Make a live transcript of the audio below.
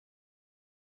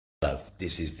Hello,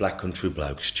 this is Black Country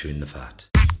Blokes chewing the fat.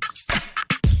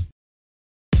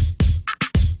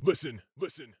 Listen.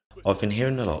 I've been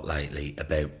hearing a lot lately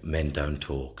about men don't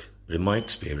talk, but in my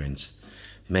experience,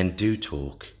 men do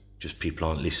talk, just people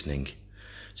aren't listening.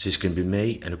 So it's going to be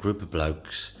me and a group of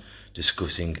blokes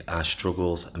discussing our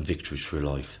struggles and victories through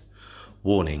life.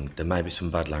 Warning, there may be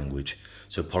some bad language,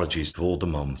 so apologies to all the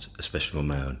moms, especially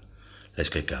my own. Let's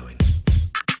get going.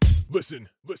 Listen.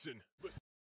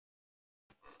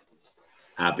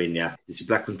 This is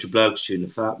Black Country Blokes chewing the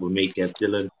fat with me, Kev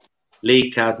Dillon,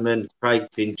 Lee Cadman, Craig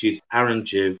Pinches, Aaron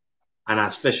Dew, and our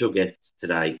special guest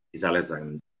today is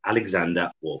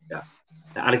Alexander Walker.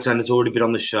 Now, Alexander's already been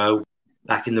on the show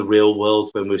back in the real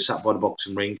world when we were sat by the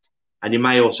boxing ring, and you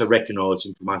may also recognise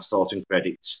him from our starting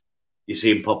credits. You see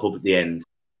him pop up at the end.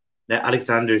 Now,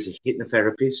 Alexander is a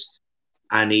hypnotherapist,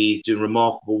 and he's doing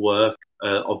remarkable work.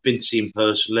 I've been to see him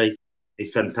personally.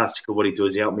 He's fantastic at what he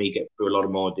does. He helped me get through a lot of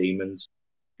my demons.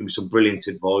 Give me some brilliant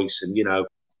advice, and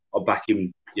I'll back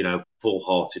him,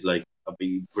 full-heartedly. I'll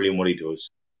be brilliant what he does.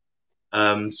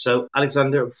 So,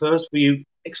 Alexander, first, will you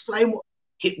explain what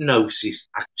hypnosis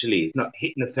actually is? Not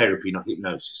hypnotherapy, not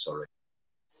hypnosis, sorry.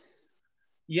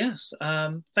 Yes,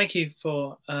 thank you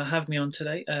for having me on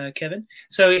today, Kevin.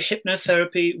 So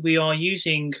hypnotherapy, we are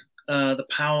using the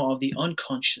power of the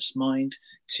unconscious mind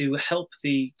to help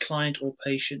the client or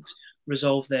patient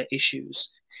resolve their issues.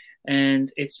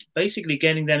 And it's basically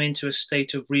getting them into a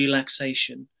state of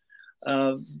relaxation,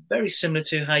 very similar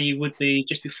to how you would be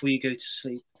just before you go to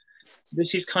sleep.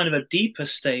 This is kind of a deeper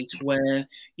state where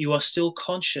you are still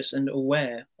conscious and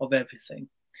aware of everything.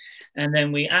 And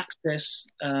then we access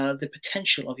the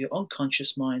potential of your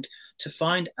unconscious mind to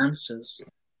find answers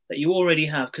that you already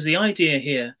have. Because the idea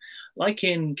here, like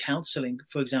in counseling,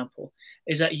 for example,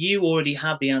 is that you already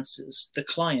have the answers. The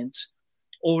client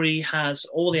already has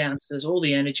all the answers, all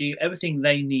the energy, everything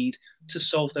they need to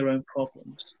solve their own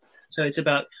problems. So it's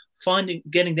about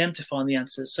getting them to find the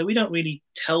answers. So we don't really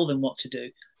tell them what to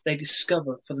do. They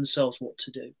discover for themselves what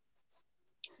to do.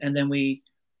 And then we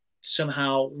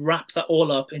somehow wrap that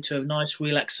all up into a nice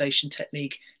relaxation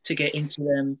technique to get into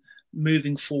them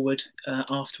moving forward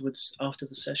afterwards, after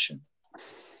the session.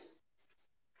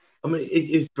 I mean,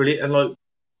 it's brilliant. And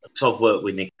so I've worked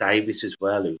with Nick Davis as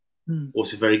well, who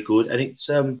also very good. And it's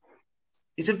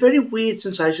a very weird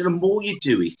sensation. The more you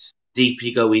do it, deeper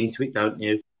you go into it, don't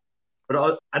you?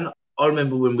 But I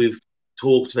remember when we've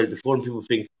talked about it before, and people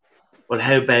think, well,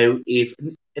 how about if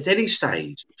at any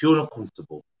stage, if you're not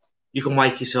comfortable, you can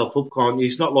wake yourself up, can't you?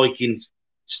 It's not like in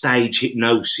stage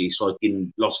hypnosis, like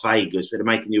in Las Vegas, where they're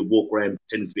making you walk around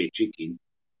pretending to be a chicken.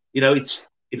 It's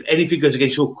if anything goes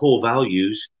against your core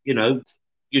values, you're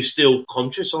still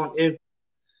conscious, aren't you?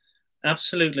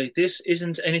 Absolutely. This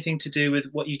isn't anything to do with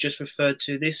what you just referred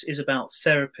to. This is about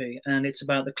therapy, and it's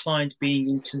about the client being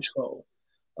in control.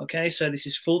 Okay, so this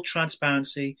is full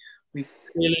transparency. We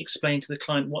clearly explain to the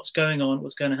client what's going on,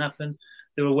 what's going to happen.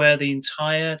 They're aware the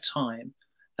entire time.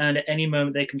 And at any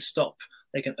moment, they can stop.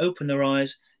 They can open their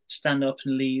eyes, stand up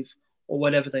and leave, or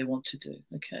whatever they want to do.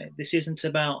 Okay, this isn't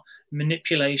about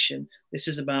manipulation. This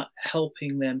is about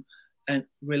helping them and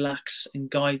relax and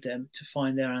guide them to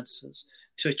find their answers,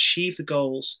 to achieve the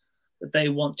goals that they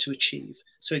want to achieve.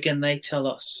 So again, they tell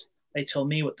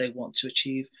me what they want to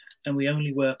achieve, and we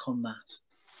only work on that.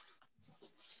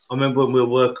 I remember when we were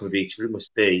working with each other, it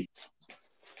must be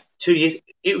 2 years.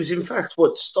 It was, in fact,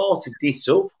 what started this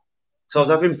up. So I was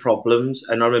having problems,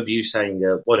 and I remember you saying,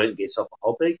 why don't you get yourself a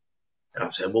hobby? And I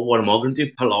was saying, well, what am I going to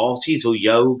do, Pilates or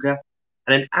yoga?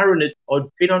 And then I'd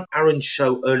been on Aaron's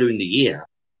show earlier in the year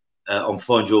on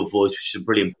Find Your Voice, which is a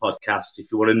brilliant podcast.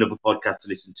 If you want another podcast to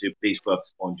listen to, please go up to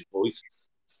Find Your Voice.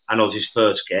 And I was his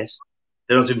first guest.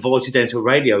 Then I was invited down to a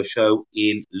radio show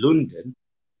in London,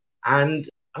 and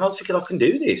I was thinking, I can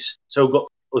do this. So I got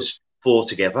us four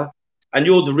together, and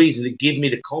you're the reason that gave me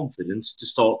the confidence to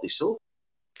start this up.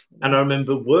 And I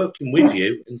remember working with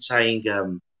you and saying,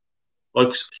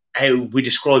 like how we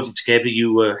described it together,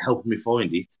 you were helping me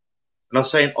find it. And I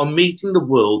was saying, I'm meeting the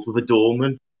world with a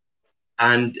doorman.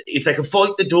 And if they can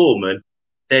fight the doorman,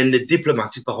 then the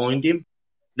diplomat is behind him.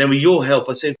 Then with your help,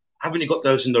 I said, haven't you got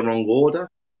those in the wrong order?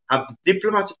 Have the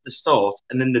diplomat at the start,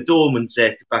 and then the doorman's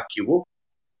there to back you up.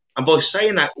 And by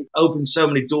saying that, it opened so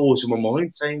many doors in my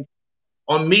mind, saying,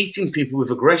 I'm meeting people with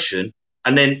aggression,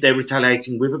 and then they're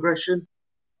retaliating with aggression.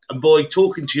 And by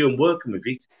talking to you and working with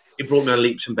it, it brought me on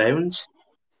leaps and bounds.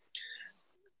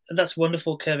 That's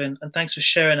wonderful, Kevin, and thanks for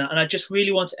sharing that. And I just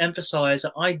really want to emphasize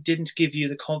that I didn't give you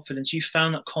the confidence. You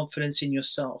found that confidence in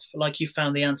yourself, like you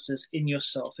found the answers in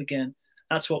yourself. Again,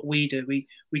 that's what we do.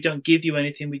 We don't give you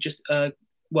anything. We just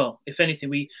well, if anything,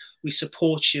 we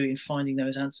support you in finding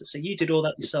those answers. So you did all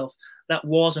that yourself. That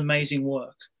was amazing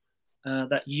work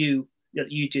that you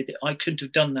did. I couldn't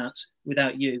have done that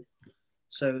without you.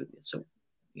 So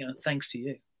thanks to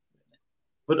you.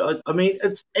 But I mean,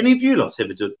 have any of you lot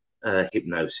ever done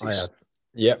hypnosis? I have.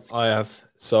 Yep, I have.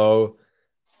 So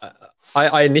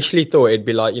I initially thought it'd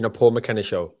be like, Paul McKenna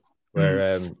show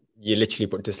where you literally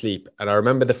put to sleep. And I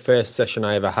remember the first session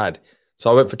I ever had. So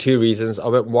I went for two reasons. I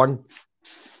went, one,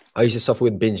 I used to suffer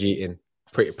with binge eating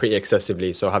pretty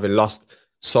excessively. So having lost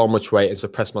so much weight and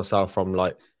suppressed myself from,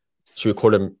 like, should we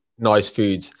call them nice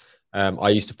foods? I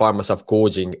used to find myself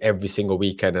gorging every single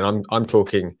weekend. And I'm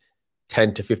talking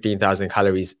 10 to 15,000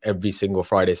 calories every single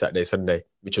Friday, Saturday, Sunday,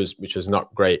 which was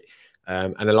not great.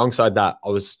 And alongside that, I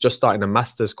was just starting a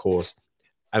master's course,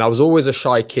 and I was always a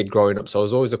shy kid growing up. So I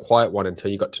was always a quiet one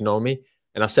until you got to know me.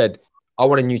 And I said, I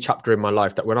want a new chapter in my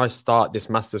life, that when I start this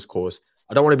master's course,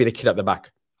 I don't want to be the kid at the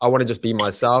back. I want to just be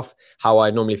myself, how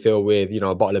I normally feel with,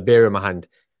 a bottle of beer in my hand.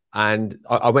 And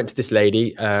I went to this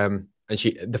lady, and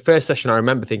the first session, I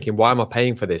remember thinking, why am I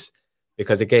paying for this?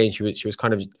 Because again, she was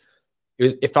kind of,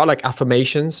 it felt like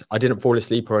affirmations. I didn't fall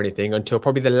asleep or anything until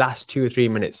probably the last 2 or 3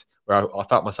 minutes where I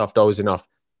felt myself dozing off.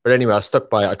 But anyway, I stuck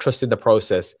by it. I trusted the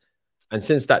process. And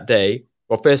since that day,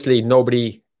 well, firstly,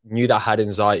 nobody knew that I had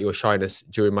anxiety or shyness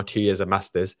during my 2 years of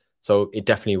masters. So it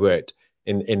definitely worked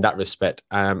in that respect.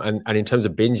 And in terms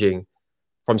of binging,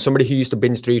 from somebody who used to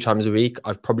binge 3 times a week,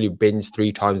 I've probably binged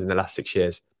 3 times in the last 6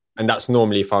 years. And that's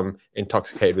normally if I'm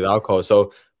intoxicated with alcohol.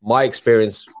 So my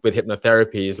experience with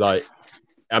hypnotherapy is like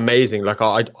amazing. Like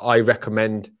I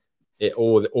recommend it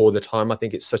all the time. I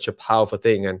think it's such a powerful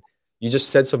thing. And you just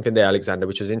said something there, Alexander,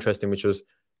 which was interesting, which was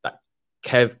that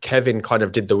Kevin kind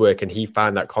of did the work and he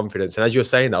found that confidence. And as you were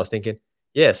saying that, I was thinking,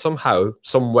 yeah, somehow,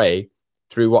 some way,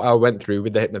 through what I went through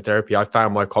with the hypnotherapy, I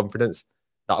found my confidence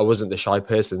that I wasn't the shy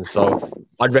person. So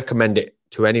I'd recommend it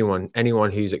to anyone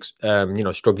who's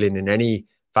struggling in any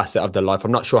facet of their life.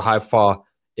 I'm not sure how far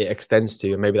it extends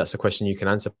to, and maybe that's a question you can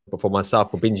answer. But for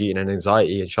myself, for binge eating and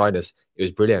anxiety and shyness, it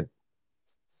was brilliant.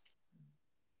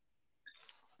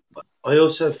 I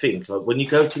also think, like, when you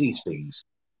go to these things,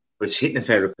 whether it's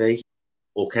hypnotherapy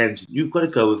or counseling, you've got to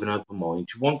go with an open mind.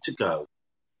 You want to go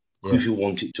because you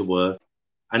want it to work.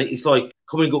 And it's like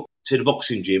coming up to the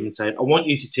boxing gym and saying, I want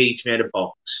you to teach me how to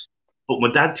box, but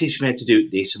my dad teach me how to do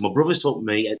this, and my brother's taught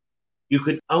me. You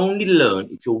can only learn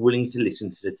if you're willing to listen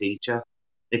to the teacher.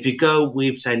 If you go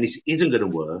with saying this isn't going to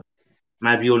work,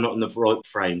 maybe you're not in the right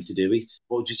frame to do it.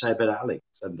 What would you say about that,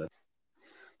 Alexander?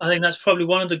 I think that's probably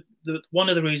one of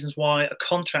the reasons why a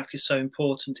contract is so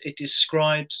important. It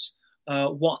describes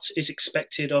what is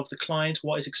expected of the client,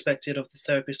 what is expected of the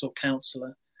therapist or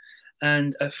counsellor.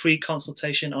 And a free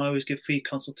consultation, I always give free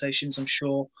consultations. I'm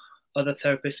sure other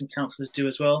therapists and counsellors do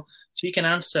as well. So you can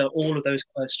answer all of those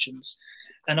questions.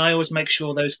 And I always make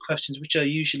sure those questions, which are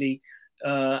usually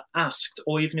asked,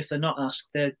 or even if they're not asked,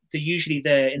 they're usually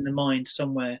there in the mind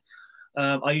somewhere.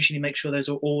 I usually make sure those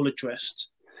are all addressed,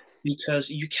 because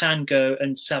you can go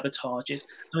and sabotage it.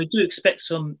 And we do expect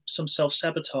some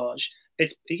self-sabotage.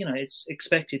 It's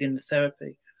expected in the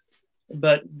therapy,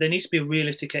 but there needs to be a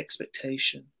realistic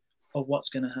expectation of what's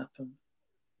going to happen.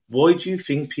 Why do you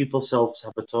think people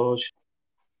self-sabotage?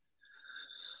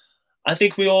 I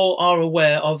think we all are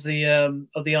aware of the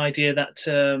idea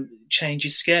that change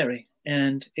is scary,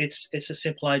 and it's a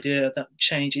simple idea that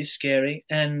change is scary,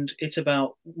 and it's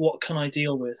about what can I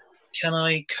deal with? Can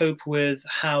I cope with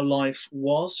how life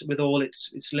was, with all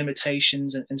its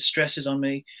limitations and stresses on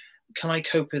me? Can I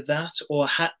cope with that, or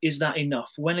is that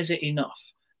enough? When is it enough?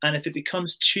 And if it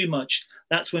becomes too much,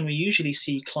 that's when we usually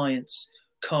see clients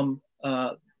come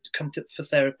for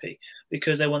therapy,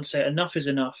 because they want to say enough is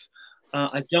enough.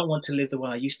 I don't want to live the way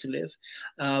I used to live.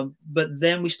 But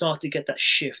then we start to get that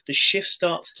shift. The shift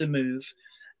starts to move,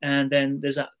 and then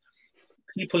there's that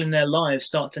people in their lives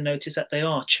start to notice that they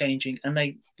are changing, and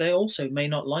they also may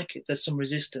not like it. There's some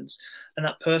resistance, and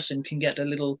that person can get a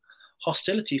little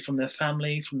hostility from their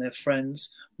family, from their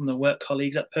friends, from their work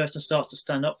colleagues. That person starts to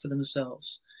stand up for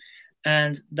themselves.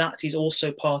 And that is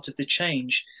also part of the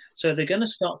change. So they're going to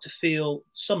start to feel,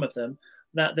 some of them,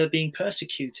 that they're being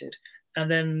persecuted. And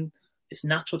then it's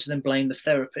natural to then blame the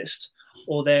therapist,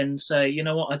 or then say, you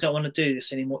know what, I don't want to do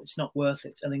this anymore. It's not worth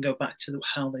it. And then go back to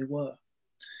how they were.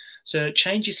 So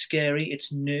change is scary.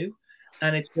 It's new.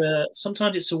 And it's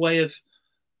sometimes it's a way of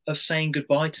saying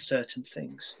goodbye to certain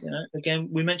things. Again,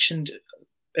 we mentioned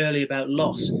earlier about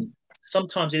loss.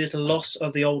 Sometimes it is the loss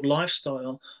of the old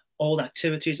lifestyle, old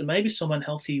activities, and maybe some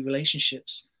unhealthy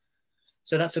relationships.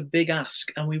 So that's a big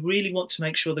ask. And we really want to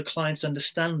make sure the clients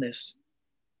understand this,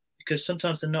 because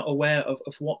sometimes they're not aware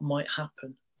of what might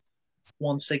happen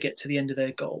once they get to the end of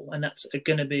their goal. And that's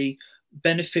going to be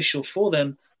beneficial for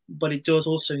them, but it does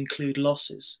also include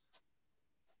losses.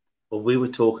 Well, we were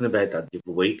talking about that the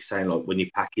other week, saying like when you're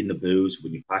packing the booze,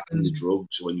 when you're packing the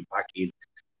drugs, when you're packing,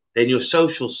 then your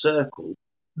social circle,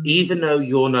 even though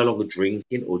you're no longer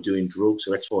drinking or doing drugs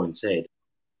or X, Y, and Z,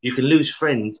 you can lose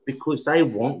friends because they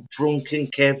want drunken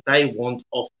Kev, they want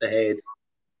off the head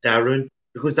Darren,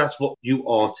 because that's what you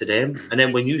are to them. And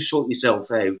then when you sort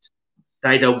yourself out,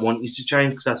 they don't want you to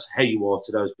change because that's how you are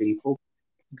to those people.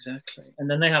 Exactly. And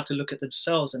then they have to look at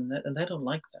themselves, and they don't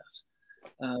like that.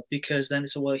 Because then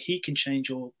it's well, he can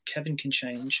change or Kevin can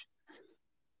change,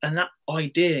 and that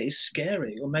idea is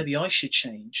scary. Or maybe I should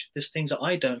change. There's things that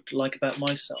I don't like about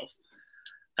myself,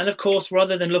 and of course,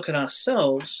 rather than look at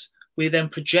ourselves, we then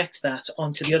project that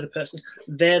onto the other person.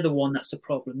 They're the one that's a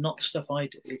problem, not the stuff I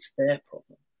do. It's their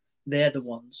problem. They're the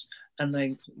ones, and they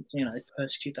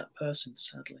persecute that person,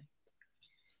 sadly.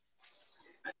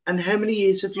 And how many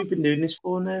years have you been doing this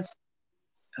for now?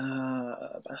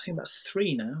 I think about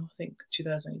 3 now. I think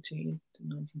 2018 to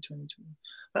 19, 20,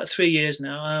 about 3 years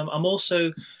now. I'm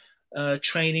also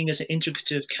training as an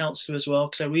integrative counselor as well,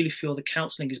 because I really feel the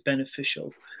counseling is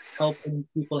beneficial, helping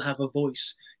people have a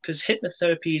voice. Because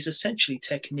hypnotherapy is essentially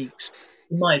techniques,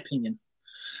 in my opinion.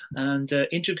 And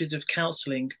integrative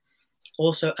counseling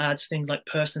also adds things like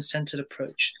person-centered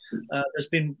approach. There's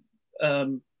been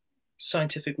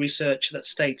scientific research that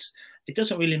states it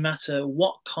doesn't really matter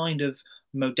what kind of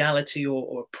modality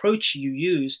or approach you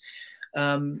use.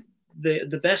 One of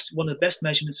the best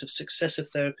measurements of success of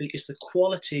therapy is the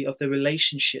quality of the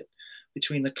relationship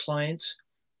between the client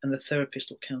and the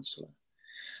therapist or counselor.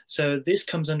 So this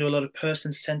comes under a lot of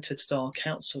person-centered style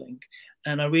counseling,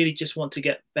 and I really just want to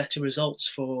get better results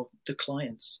for the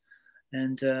clients.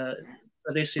 And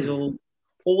this is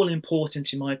all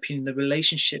important, in my opinion, the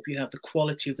relationship you have, the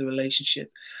quality of the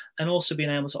relationship, and also being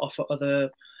able to offer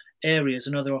other areas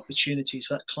and other opportunities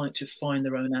for that client to find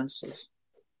their own answers.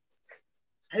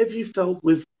 Have you felt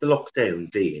with the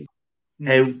lockdown being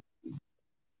how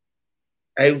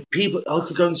people, I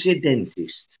could go and see a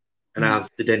dentist and have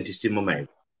the dentist in my mouth.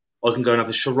 I can go and have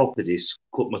a chiropodist,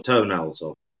 cut my toenails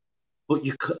off. But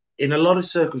in a lot of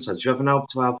circumstances, you haven't been able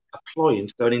to have a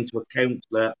client going into a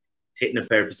counsellor,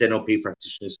 hypnotherapist, NLP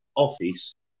practitioner's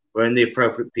office wearing the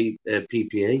appropriate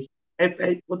PPE.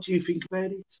 What do you think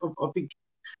about it? I think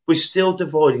we're still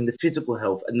dividing the physical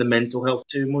health and the mental health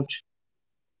too much.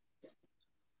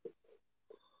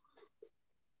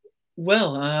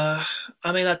 Well,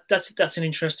 I mean, that's an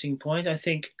interesting point. I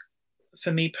think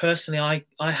for me personally,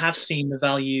 I have seen the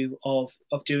value of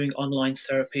doing online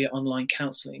therapy, online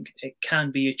counselling. It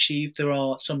can be achieved. There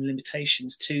are some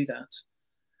limitations to that.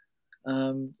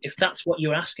 If that's what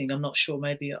you're asking, I'm not sure.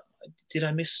 Maybe did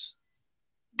I miss?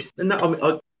 No, I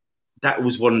mean, that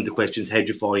was one of the questions. How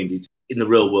do you find it in the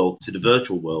real world to the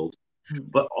virtual world?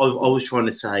 But I was trying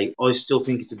to say, I still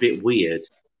think it's a bit weird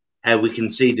how we can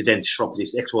see the dentist,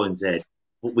 chiropodist, X, Y, and Z,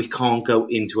 but we can't go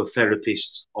into a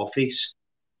therapist's office.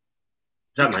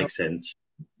 Does that make sense?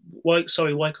 Why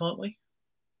can't we?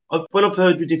 I've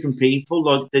heard with different people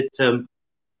like that.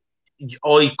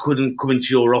 I couldn't come into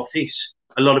your office.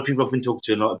 A lot of people I've been talking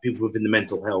to, a lot of people within the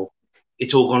mental health,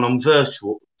 it's all gone on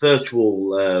virtual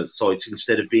sites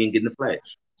instead of being in the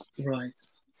flesh. Right.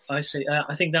 I see.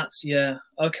 I think that's, yeah.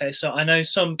 Okay. So I know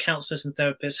some counsellors and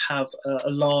therapists have a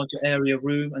large area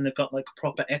room, and they've got like a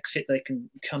proper exit. They can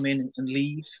come in and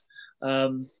leave.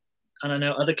 And I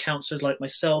know other counsellors like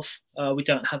myself, we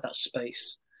don't have that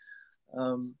space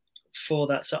for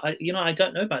that. So I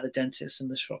don't know about the dentists and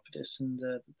the chiropodists and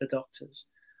the doctors.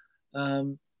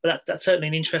 But that's certainly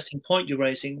an interesting point you're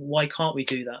raising. Why can't we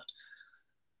do that?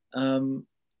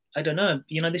 I don't know.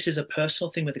 This is a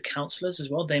personal thing with the counsellors as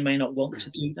well. They may not want to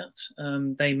do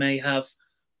that. They may have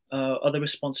other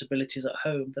responsibilities at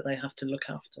home that they have to look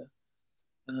after.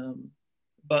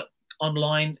 But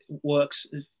online works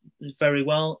very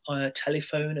well.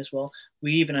 Telephone as well.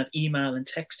 We even have email and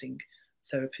texting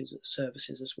therapies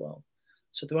services as well.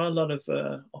 So there are a lot of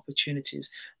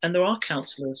opportunities. And there are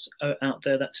counsellors out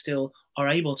there that still are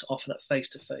able to offer that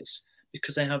face-to-face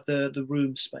because they have the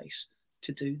room space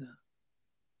to do that.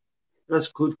 That's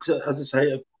good because, as I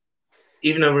say,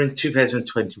 even though we're in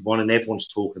 2021 and everyone's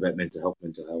talking about mental health,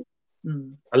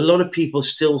 a lot of people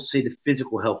still see the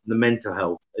physical health and the mental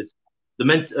health as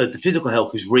the physical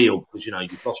health is real because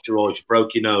you've lost your eyes, you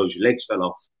broke your nose, your legs fell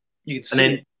off, but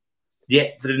then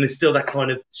there's still that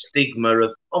kind of stigma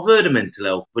of I've heard of mental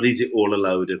health, but is it all a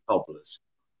load of cobblers?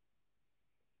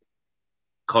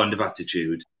 Kind of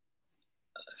attitude.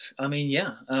 I mean,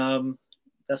 I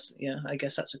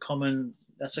guess that's a common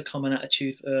That's a common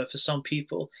attitude for some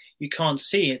people. You can't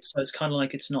see it, so it's kind of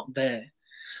like it's not there.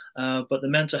 But the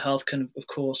mental health can, of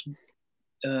course,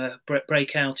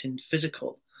 break out in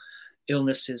physical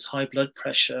illnesses, high blood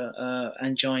pressure,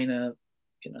 angina,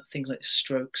 things like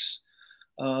strokes.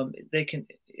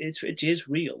 It is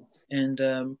real, and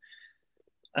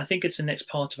I think it's the next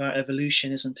part of our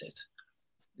evolution, isn't it?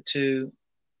 To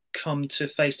come to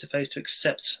face to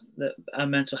accept that our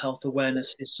mental health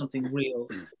awareness is something real,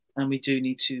 and we do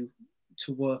need to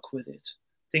work with it.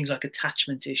 Things like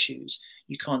attachment issues,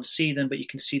 you can't see them, but you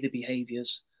can see the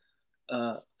behaviors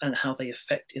and how they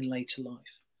affect in later life.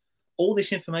 All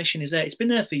this information is there. It's been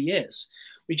there for years.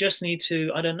 We just need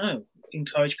to, I don't know,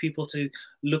 encourage people to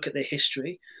look at their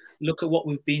history, look at what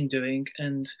we've been doing,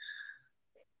 and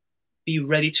be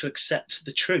ready to accept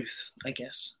the truth, I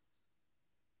guess.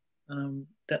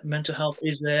 That mental health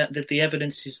is there, that the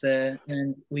evidence is there,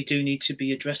 and we do need to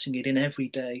be addressing it in every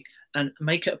day and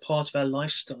make it a part of our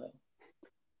lifestyle.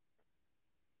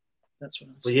 That's what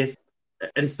I'm saying. Well, yes,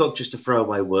 and it's not just a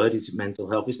throwaway word, is it, mental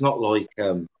health? It's not like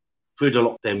through the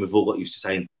lockdown we've all got used to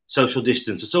saying social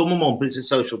distance. I saw my mum, but it's a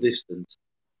social distance.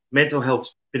 Mental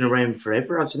health's been around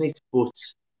forever, hasn't it? But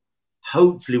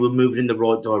hopefully we're moving in the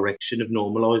right direction of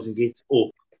normalising it,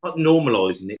 or not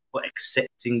normalising it, but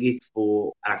accepting it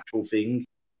for an actual thing.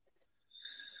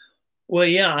 Well,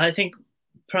 yeah, I think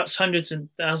perhaps hundreds and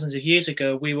thousands of years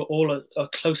ago, we were all a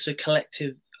closer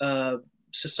collective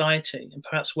society, and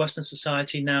perhaps Western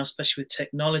society now, especially with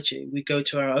technology, we go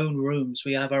to our own rooms,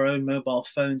 we have our own mobile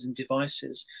phones and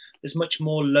devices. There's much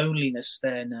more loneliness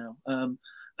there now.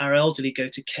 Our elderly go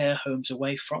to care homes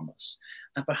away from us,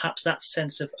 and perhaps that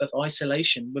sense of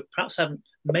isolation would perhaps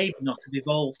maybe not have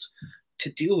evolved to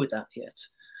deal with that yet,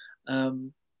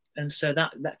 and so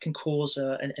that can cause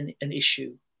an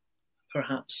issue,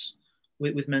 perhaps,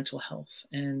 with mental health.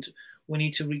 And we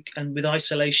need to and with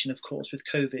isolation, of course, with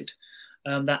COVID,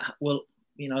 that will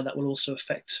also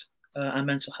affect our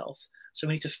mental health. So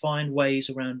we need to find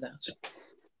ways around that.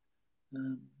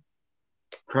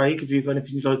 Craig, have you got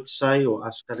anything you'd like to say or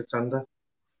ask Alexander?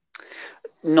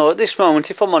 No, at this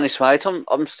moment, if I'm honest, mate,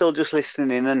 I'm still just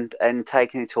listening in and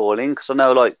taking it all in, because I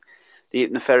know, like, the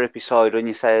hypnotherapy side, when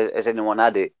you say, has anyone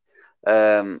had it,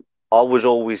 I was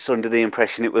always under the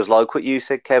impression it was like what you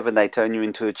said, Kevin, they turn you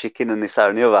into a chicken and this, that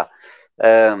and the other.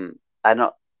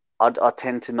 And I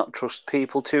tend to not trust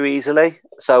people too easily.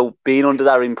 So being under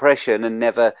that impression and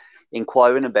never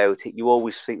inquiring about it, you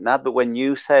always think that. But when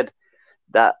you said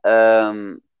that,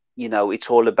 it's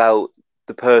all about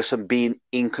the person being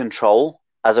in control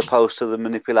as opposed to the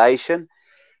manipulation,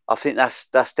 I think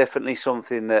that's definitely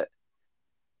something that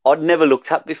I'd never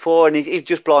looked at before. And it's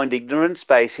just blind ignorance,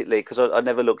 basically, because I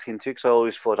never looked into it, because I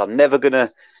always thought I'm never going to,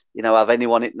 have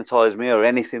anyone hypnotize me or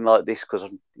anything like this, because,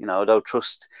 I don't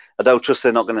trust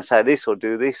they're not going to say this or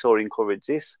do this or encourage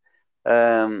this.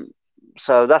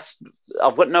 So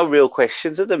I've got no real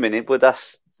questions at the minute, but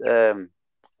that's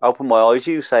opened my eyes,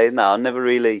 you saying that. I never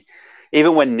really,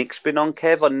 even when Nick's been on,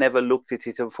 Kev, I never looked at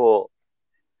it and thought,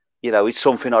 it's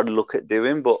something I'd look at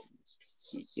doing, but,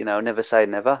 never say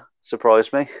never.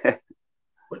 Surprised me.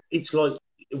 It's like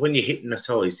when you're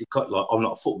hypnotised, I'm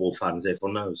not a football fan, as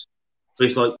everyone knows. So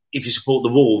it's like, if you support the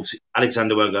Wolves,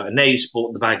 Alexander won't go, and now you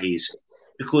support the Baggies,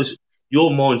 because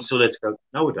your mind's still there to go,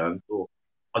 no, I don't, or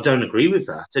I don't agree with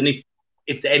that. And if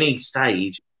at any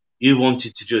stage you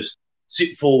wanted to just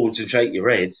sit forwards and shake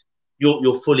your head,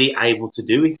 you're fully able to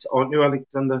do it, aren't you,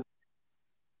 Alexander?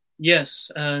 Yes,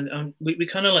 and we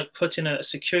kind of like put in a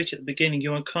security at the beginning.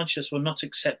 Your unconscious will not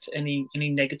accept any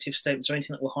negative statements or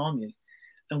anything that will harm you.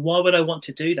 And why would I want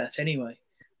to do that anyway?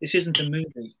 This isn't a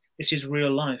movie. This is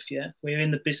real life, yeah? We're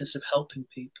in the business of helping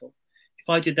people. If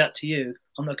I did that to you,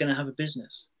 I'm not going to have a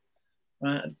business,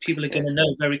 right? People are going to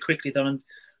know very quickly that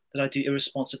I do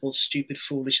irresponsible, stupid,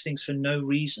 foolish things for no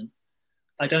reason.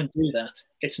 I don't do that.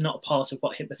 It's not part of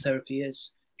what hypnotherapy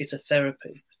is. It's a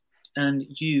therapy. And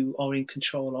you are in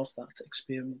control of that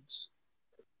experience.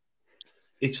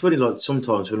 It's funny, like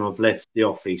sometimes when I've left the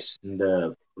office and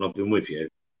when I've been with you,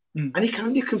 and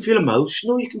you can feel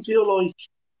emotional. You can feel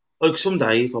like some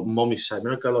days, like Mum used to say,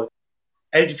 I go like,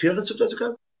 how do you feel? And sometimes I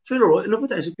go, I feel all right. And other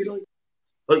days I'd be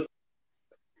like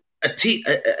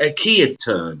a key had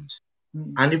turned,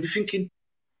 and you'd be thinking,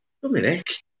 oh my neck.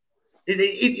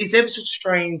 It's ever such a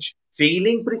strange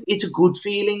feeling, but it's a good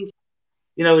feeling,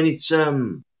 and it's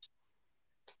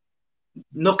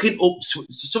knocking up.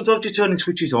 Sometimes you're turning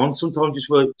switches on, sometimes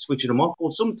you're switching them off, or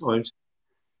sometimes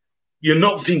you're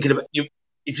not thinking about you.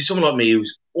 If you're someone like me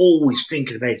who's always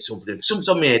thinking about something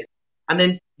on my head, and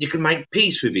then you can make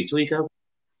peace with it, or you go,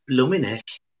 blooming heck,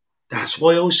 that's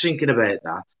why I was thinking about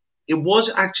that. It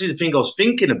was actually the thing I was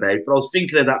thinking about, but I was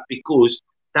thinking of that because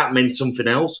that meant something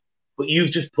else. But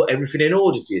you've just put everything in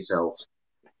order for yourself.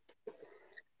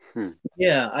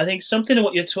 Yeah, I think something of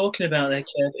what you're talking about there,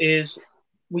 Kev, is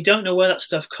we don't know where that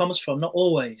stuff comes from, not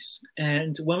always.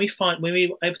 And when we're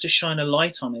able to shine a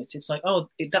light on it, it's like,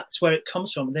 that's where it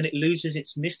comes from. And then it loses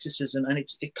its mysticism and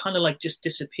it kind of like just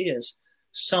disappears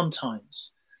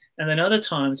sometimes. And then other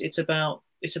times it's about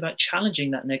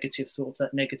challenging that negative thought,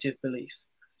 that negative belief.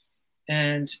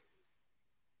 And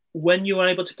when you are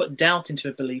able to put doubt into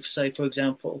a belief, say, for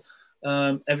example,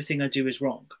 everything I do is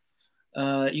wrong,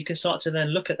 you can start to then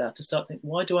look at that to start thinking,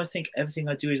 why do I think everything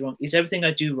I do is wrong? Is everything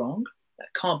I do wrong?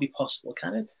 That can't be possible,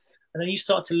 can it? And then you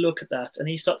start to look at that and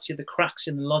you start to see the cracks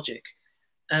in the logic.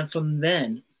 And from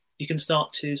then you can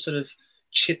start to sort of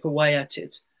chip away at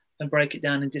it and break it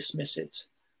down and dismiss it.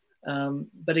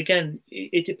 But again,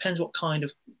 it depends what kind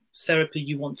of therapy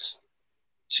you want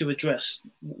to address,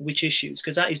 which issues,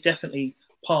 because that is definitely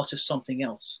part of something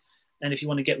else. And if you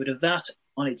want to get rid of that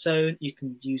on its own, you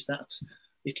can use that.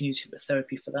 You can use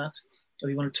hypnotherapy for that. Or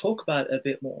you want to talk about it a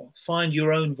bit more, find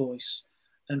your own voice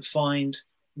and find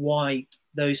why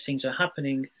those things are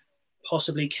happening,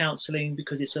 possibly counseling,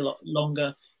 because it's a lot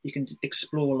longer, you can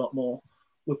explore a lot more,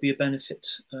 would be a benefit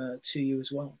to you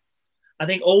as well. I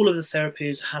think all of the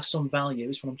therapies have some value,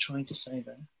 is what I'm trying to say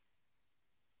there.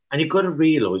 And you've got to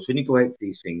realise when you go out to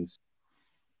these things,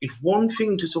 if one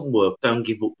thing doesn't work, don't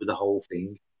give up with the whole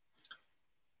thing.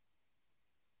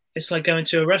 It's like going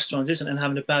to a restaurant, isn't it, and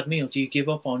having a bad meal. Do you give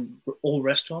up on all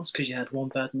restaurants because you had one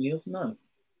bad meal? No.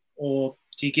 Or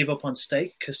do you give up on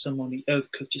steak because someone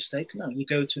overcooked your steak? No. You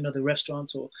go to another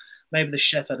restaurant, or maybe the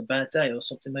chef had a bad day or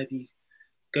something. Maybe you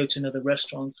go to another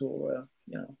restaurant or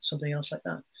something else like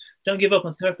that. Don't give up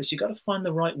on therapists. You've got to find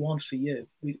the right one for you.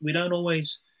 We don't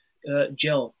always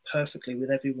gel perfectly with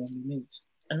everyone we meet,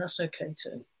 and that's okay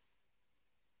too.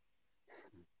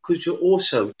 Because you're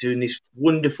also doing this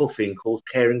wonderful thing called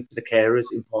Caring for the Carers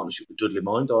in partnership with Dudley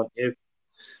Mind, aren't you?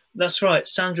 That's right.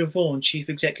 Sandra Vaughan, Chief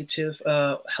Executive,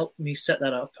 helped me set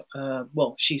that up.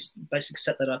 She's basically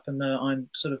set that up, and I'm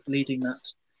sort of leading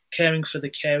that. Caring for the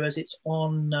Carers. It's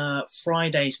on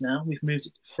Fridays now. We've moved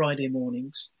it to Friday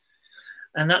mornings.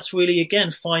 And that's really,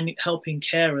 again, helping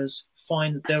carers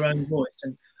find their own voice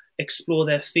and explore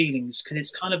their feelings, because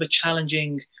it's kind of a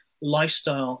challenging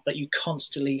lifestyle that you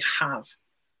constantly have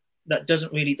that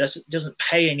doesn't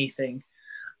pay anything.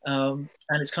 And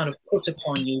it's kind of put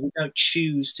upon you. We don't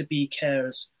choose to be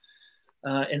carers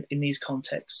in these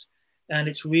contexts. And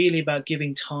it's really about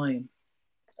giving time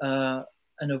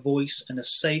and a voice and a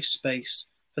safe space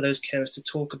for those carers to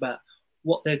talk about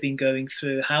what they've been going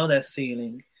through, how they're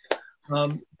feeling.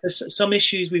 Some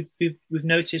issues we've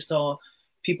noticed are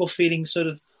people feeling sort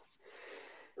of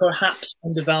perhaps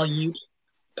undervalued,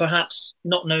 perhaps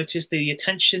not noticed. The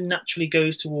attention naturally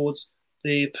goes towards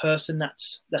the person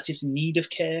that is in need of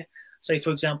care. Say,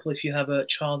 for example, if you have a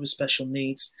child with special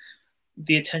needs,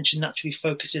 the attention naturally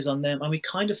focuses on them, and we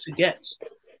kind of forget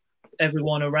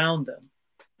everyone around them.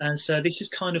 And so this is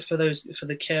kind of for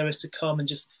the carers to come and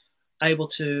just able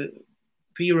to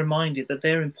be reminded that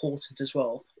they're important as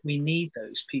well. We need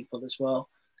those people as well.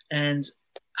 And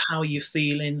how are you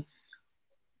feeling?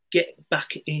 Get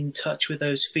back in touch with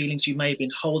those feelings you may have been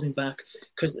holding back,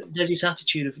 because there's this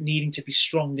attitude of needing to be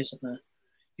strong, isn't there?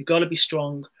 You've got to be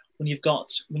strong when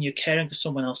you're caring for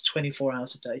someone else 24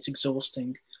 hours a day. It's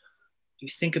exhausting. You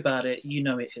think about it, you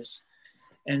know it is.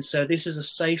 And so this is a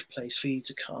safe place for you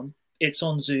to come. It's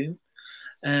on Zoom,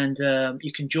 and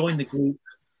you can join the group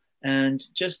and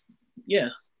just,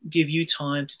 give you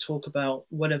time to talk about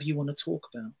whatever you want to talk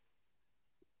about.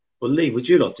 Well, Lee, would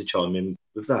you like to chime in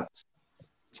with that?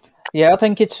 Yeah, I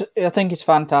think it's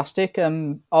fantastic.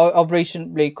 I've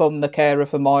recently become the carer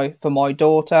for my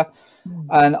daughter,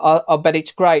 and I bet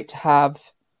it's great to have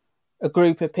a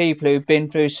group of people who've been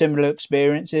through similar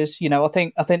experiences. I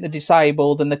think the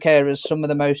disabled and the carers, some of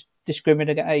the most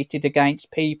discriminated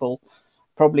against people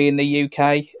probably in the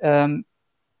UK.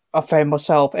 I found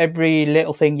myself every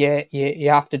little thing you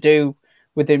have to do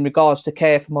within regards to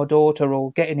care for my daughter,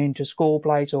 or getting into school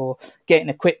plays, or getting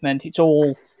equipment. It's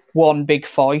all one big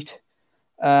fight.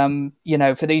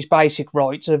 For these basic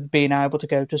rights of being able to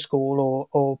go to school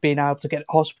or being able to get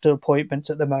hospital appointments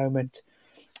at the moment.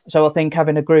 So I think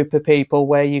having a group of people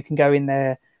where you can go in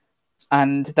there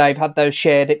and they've had those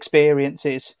shared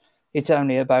experiences, it's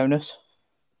only a bonus.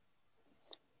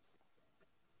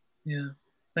 Yeah,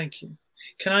 thank you.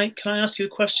 Can I ask you a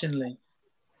question, Lee?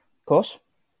 Of course.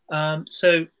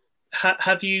 So how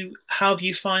have you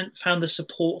found the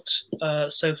support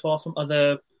so far from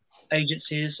other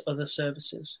agencies, other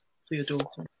services for your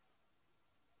daughter?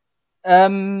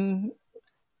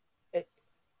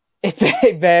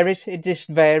 It varies. It just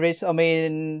varies. I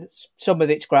mean, some of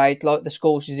it's great. Like the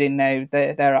school she's in now,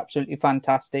 they're absolutely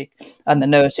fantastic, and the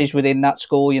nurses within that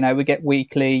school, we get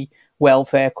weekly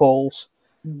welfare calls.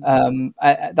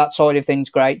 That side of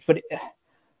things great, but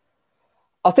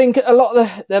I think a lot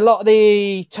of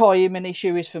the time and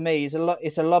issue is for me is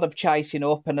it's a lot of chasing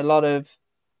up and a lot of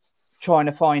trying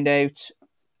to find out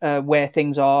where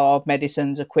things are,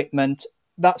 medicines, equipment,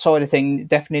 that side of thing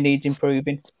definitely needs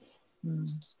improving.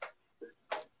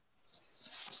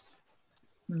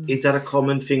 Is that a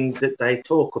common thing that they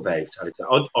talk about,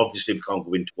 Alexander? Obviously, we can't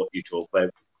go into what you talk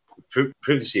about,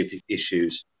 privacy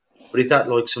issues, but is that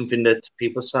like something that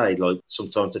people say, like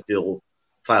sometimes they feel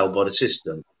failed by the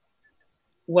system?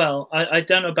 Well, I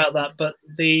don't know about that, but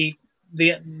the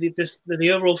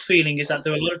overall feeling is that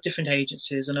there are a lot of different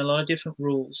agencies and a lot of different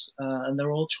rules, and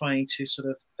they're all trying to sort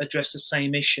of address the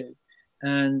same issue,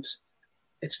 and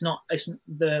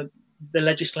the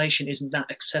legislation isn't that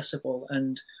accessible,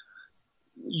 and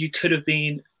you could have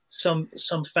been some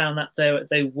found that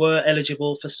they were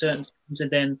eligible for certain things,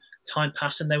 and then time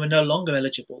passed and they were no longer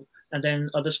eligible, and then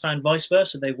others found vice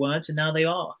versa, they weren't and now they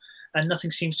are, and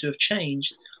nothing seems to have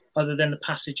changed other than the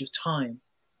passage of time.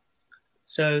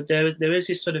 So there is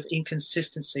this sort of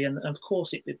inconsistency, and of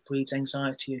course it breeds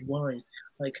anxiety and worry.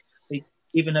 Like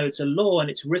even though it's a law and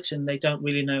it's written, they don't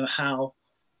really know how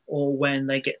or when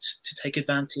they get to take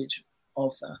advantage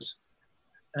of that.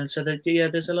 And so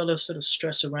there's a lot of sort of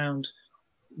stress around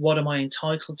what am I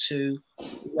entitled to,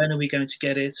 when are we going to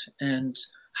get it, and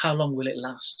how long will it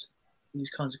last?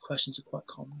 These kinds of questions are quite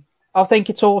common. I think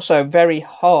it's also very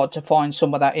hard to find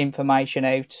some of that information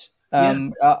out.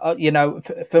 For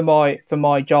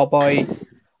my job, I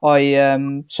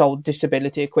sold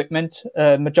disability equipment,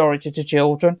 majority to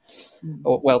children,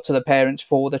 or to the parents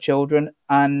for the children.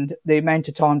 And the amount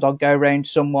of times I'd go around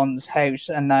someone's house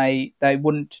and they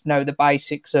wouldn't know the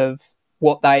basics of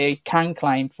what they can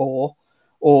claim for,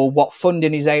 or what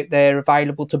funding is out there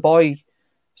available to buy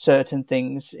certain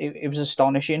things. It was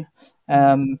astonishing.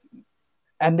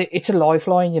 And it's a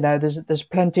lifeline, there's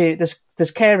plenty, there's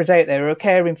carers out there who are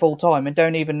caring full time and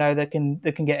don't even know they can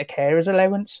get a carer's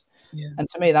allowance. Yeah. And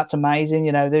to me, that's amazing.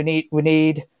 We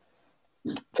need,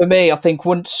 for me, I think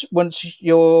once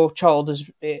your child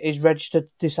is registered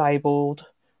disabled,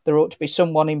 there ought to be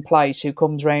someone in place who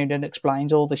comes round and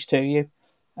explains all this to you,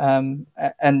 and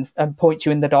points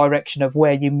you in the direction of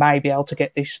where you may be able to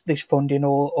get this funding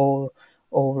or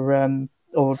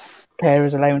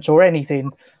carer's allowance or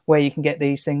anything where you can get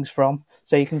these things from,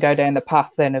 so you can go down the path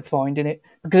then of finding it.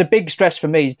 Because a big stress for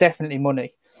me is definitely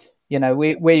money.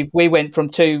 We went from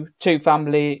two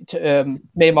family to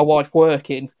me and my wife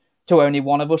working to only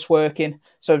one of us working.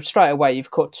 So straight away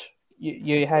you've cut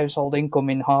your household income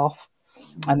in half,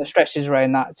 and the stresses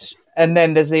around that. And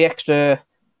then there's the extra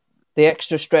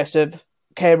stress of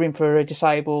caring for a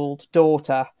disabled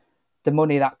daughter. The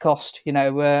money that cost,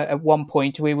 at one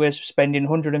point we were spending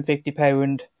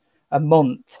 £150 a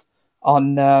month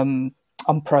on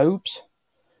probes,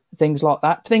 things like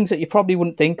that, things that you probably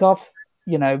wouldn't think of,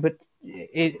 but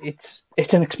it's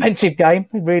an expensive game.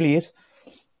 It really is.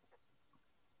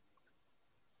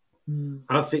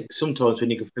 I think sometimes when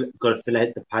you've got to fill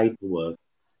out the paperwork,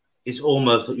 it's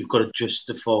almost like you've got to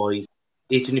justify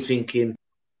it, and you're thinking,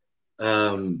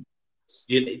 some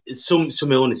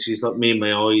illnesses like me and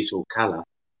my eyes or Calla,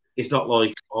 it's not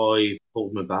like I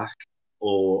pulled my back,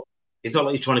 or it's not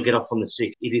like you're trying to get off on the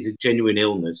sick. It is a genuine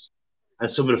illness, and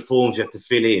some of the forms you have to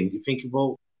fill in, you're thinking,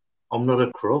 well, I'm not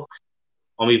a crook.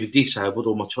 I'm either disabled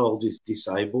or my child is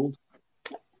disabled.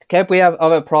 Kev, we have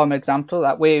a prime example of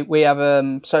that. We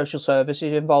have social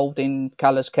services involved in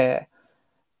Calla's care,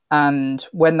 and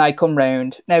when they come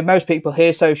round, now most people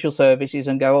hear social services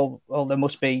and go, "Oh, they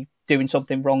must be doing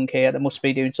something wrong here. They must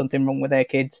be doing something wrong with their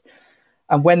kids."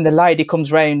 And when the lady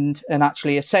comes round and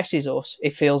actually assesses us,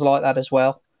 it feels like that as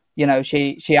well.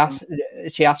 She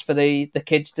asked for the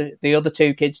kids, the other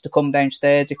two kids, to come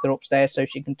downstairs if they're upstairs, so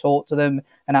she can talk to them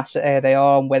and ask how they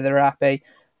are and whether they're happy.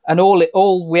 And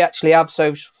all we actually have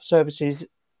social services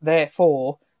there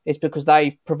for is because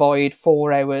they provide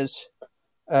 4 hours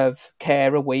of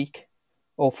care a week,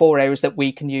 or 4 hours that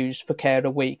we can use for care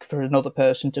a week for another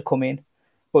person to come in.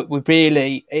 But we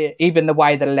really, even the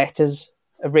way the letters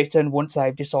are written, once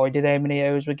they've decided how many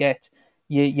hours we get,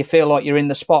 you feel like you're in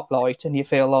the spotlight, and you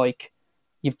feel like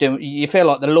you feel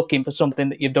like they're looking for something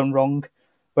that you've done wrong.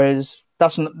 Whereas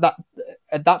that's not that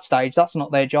at that stage. That's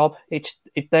not their job. It's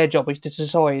their job is to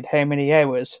decide how many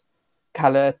hours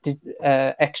Calla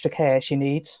extra care she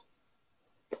needs.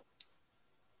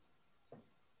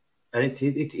 And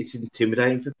it's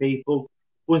intimidating for people.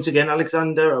 once again,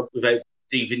 Alexander, without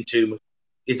digging too much,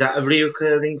 is that a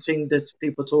reoccurring thing that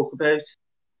people talk about?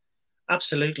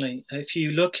 Absolutely. If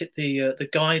you look at the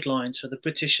guidelines for the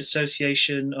British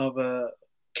Association of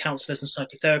Counsellors and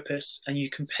Psychotherapists, and you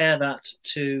compare that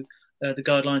to the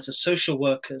guidelines of social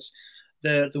workers,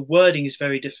 the wording is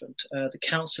very different. The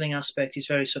counselling aspect is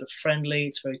very sort of friendly.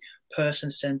 It's very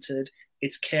person-centered.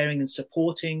 It's caring and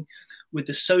supporting. With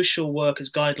the social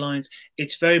workers guidelines,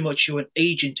 it's very much you're an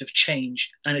agent of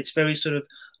change, and it's very sort of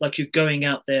like you're going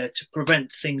out there to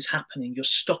prevent things happening. You're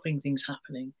stopping things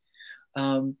happening.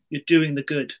 You're doing the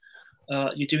good.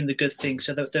 You're doing the good thing.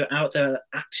 So that they're out there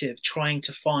active, trying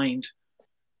to find,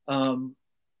 an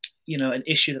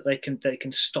issue that they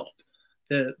can stop.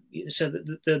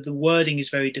 The wording is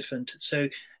very different. So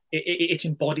it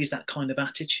embodies that kind of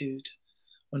attitude.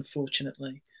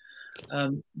 Unfortunately,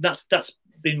 that's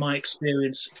been my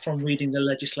experience from reading the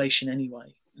legislation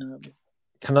anyway.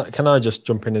 Can I just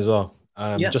jump in as well?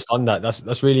 Just on that,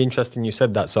 that's really interesting you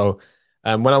said that. So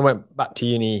when I went back to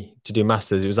uni to do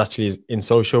masters, it was actually in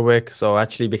social work. So I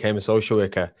actually became a social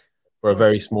worker for a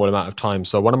very small amount of time.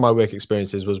 So one of my work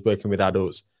experiences was working with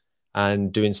adults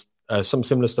and doing some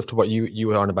similar stuff to what you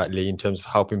were on about, Lee, in terms of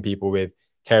helping people with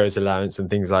carers allowance and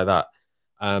things like that.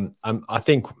 I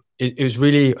think it was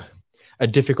really a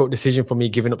difficult decision for me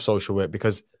giving up social work,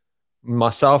 because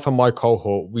myself and my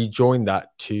cohort, we joined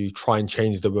that to try and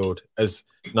change the world. As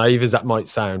naive as that might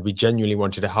sound, we genuinely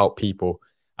wanted to help people.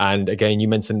 And again, you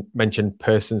mentioned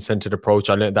person-centered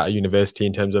approach. I learned that at university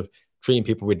in terms of treating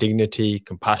people with dignity,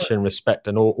 compassion, respect,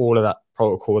 and all of that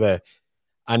protocol there.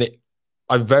 And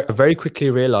I very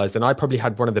quickly realized, and I probably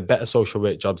had one of the better social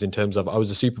work jobs in terms of I was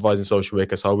a supervising social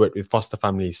worker, so I worked with foster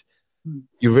families.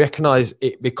 You recognize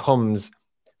it becomes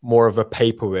more of a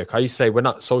paperwork. I used to say we're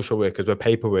not social workers, we're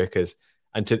paper workers.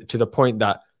 And to the point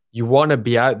that you want to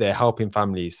be out there helping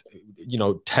families,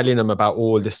 telling them about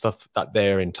all this stuff that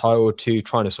they're entitled to,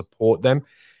 trying to support them.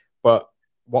 But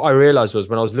what I realized was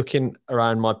when I was looking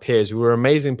around my peers, we were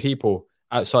amazing people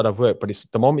outside of work, but it's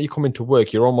the moment you come into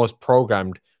work, you're almost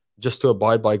programmed just to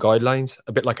abide by guidelines,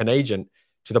 a bit like an agent,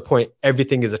 to the point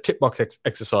everything is a tick box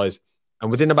exercise. And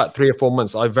within about 3 or 4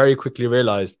 months, I very quickly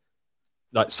realized,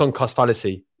 like sunk cost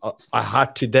fallacy, I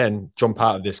had to then jump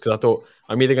out of this, because I thought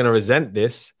I'm either going to resent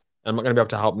this, I'm not going to be able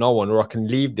to help no one, or I can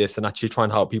leave this and actually try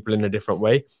and help people in a different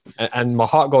way. And my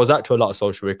heart goes out to a lot of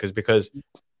social workers, because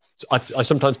I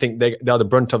sometimes think they are the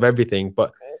brunt of everything,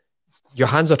 but your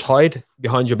hands are tied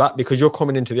behind your back, because you're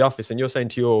coming into the office and you're saying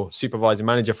to your supervising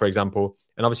manager, for example,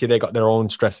 and obviously they got their own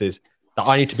stresses, that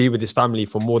I need to be with this family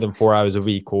for more than 4 hours a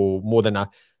week or more than that.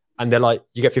 And they're like,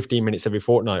 you get 15 minutes every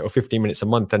fortnight or 15 minutes a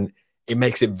month. And it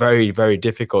makes it very, very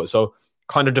difficult. So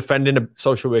kind of defending the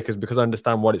social workers, because I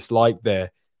understand what it's like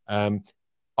there.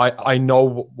 I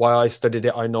know why I studied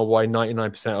it. I know why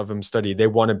 99% of them study. They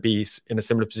want to be in a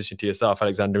similar position to yourself,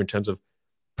 Alexander, in terms of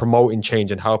promoting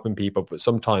change and helping people. But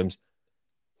sometimes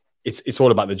it's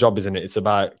all about the job, isn't it? It's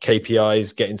about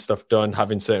KPIs, getting stuff done,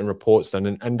 having certain reports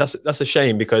done. And that's a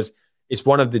shame, because it's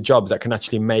one of the jobs that can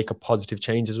actually make a positive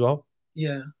change as well.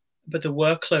 Yeah, but the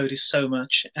workload is so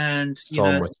much, and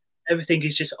much. Everything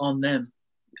is just on them.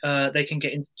 They can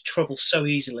get into trouble so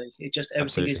easily. Everything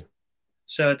Absolutely. Is.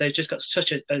 So they've just got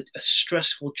such a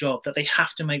stressful job that they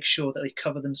have to make sure that they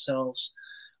cover themselves.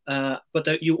 But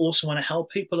that you also want to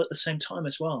help people at the same time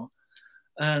as well.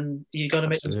 And you got to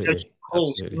make those judgment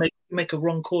calls. Make a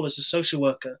wrong call as a social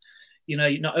worker.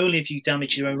 Not only have you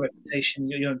damaged your own reputation,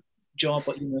 your own job,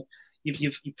 but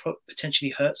you've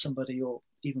potentially hurt somebody, or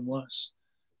even worse.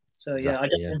 So I don't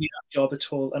want to do that job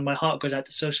at all. And my heart goes out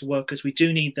to social workers. We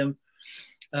do need them.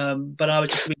 But I was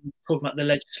just really talking about the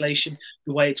legislation.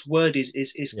 The way it's worded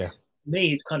is for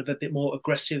me, it's kind of a bit more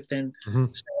aggressive than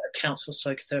counsel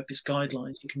psychotherapist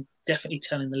guidelines. You can definitely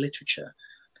tell in the literature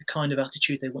the kind of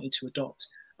attitude they want you to adopt,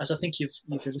 as I think you've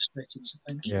illustrated. So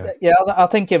thank you. Yeah, I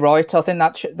think you're right. I think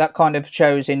that kind of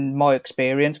shows in my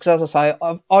experience, because as I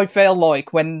say, I feel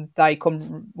like when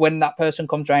that person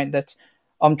comes around, that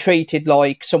I'm treated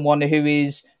like someone who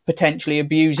is potentially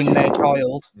abusing their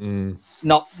child,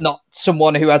 not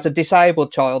someone who has a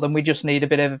disabled child, and we just need a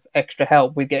bit of extra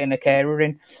help with getting a carer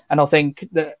in. And I think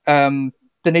that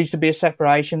there needs to be a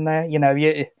separation there.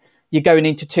 You're going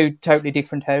into two totally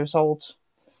different households.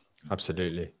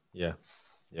 Absolutely, yeah.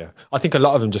 I think a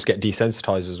lot of them just get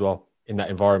desensitized as well in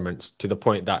that environment, to the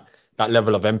point that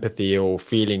level of empathy or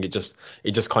feeling, it just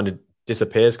kind of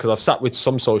disappears. Because I've sat with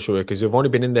some social workers who've only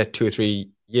been in there 2 or 3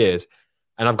 years,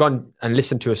 and I've gone and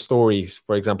listened to a story,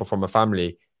 for example, from a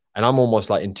family, and I'm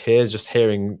almost like in tears just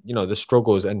hearing, the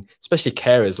struggles, and especially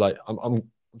carers. Like I'm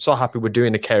so happy we're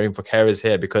doing the caring for carers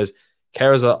here, because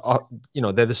carers are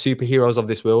they're the superheroes of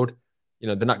this world.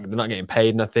 They're not getting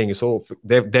paid nothing. It's all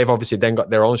they've obviously then got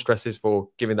their own stresses for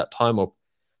giving that time up.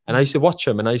 And I used to watch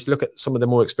them, and I used to look at some of the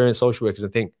more experienced social workers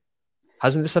and think,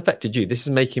 hasn't this affected you? This is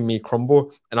making me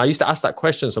crumble. And I used to ask that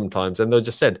question sometimes, and they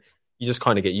just said, you just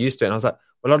kind of get used to it. And I was like,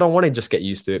 well, I don't want to just get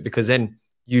used to it, because then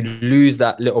you lose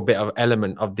that little bit of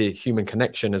element of the human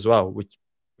connection as well, which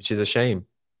is a shame.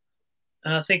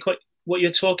 And I think what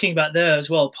you're talking about there as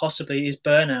well, possibly, is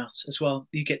burnout as well.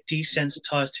 You get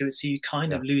desensitized to it, so you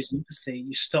kind of lose empathy.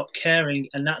 You stop caring,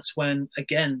 and that's when,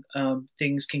 again,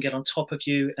 things can get on top of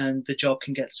you, and the job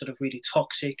can get sort of really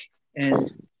toxic, and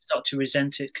you start to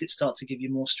resent it. It starts to give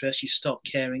you more stress. You stop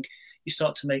caring. You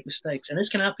start to make mistakes, and this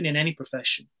can happen in any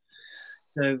profession.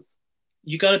 So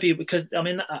you got to be, because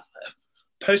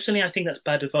personally, I think that's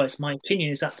bad advice. My opinion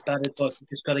is that's bad advice. You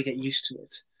just got to get used to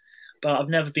it. But I've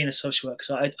never been a social worker,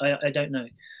 so I don't know.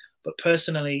 But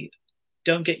personally,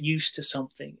 don't get used to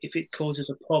something. If it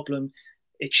causes a problem,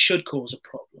 it should cause a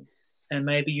problem. And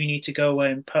maybe you need to go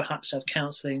away and perhaps have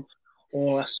counselling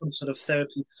or some sort of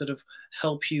therapy to sort of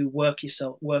help you work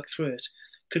through it.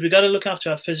 Because we've got to look after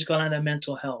our physical and our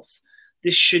mental health.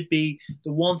 This should be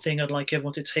the one thing I'd like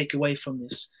everyone to take away from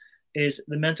this, is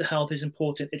the mental health is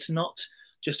important. It's not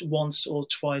just once or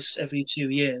twice every 2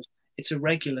 years. It's a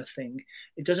regular thing.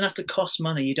 It doesn't have to cost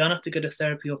money. You don't have to go to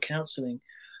therapy or counseling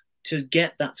to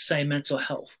get that same mental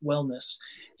health, wellness.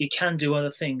 You can do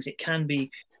other things. It can be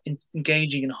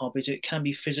engaging in hobbies. It can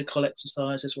be physical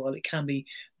exercise as well. It can be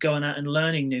going out and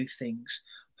learning new things,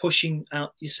 pushing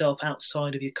out yourself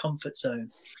outside of your comfort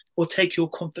zone, or take your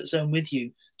comfort zone with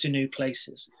you to new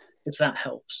places, if that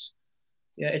helps.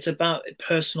 Yeah, it's about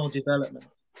personal development.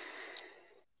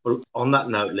 Well, on that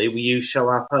note, Lee, will you show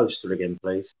our poster again,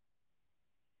 please?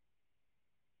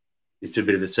 It's a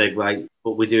bit of a segue,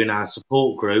 but we're doing our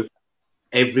support group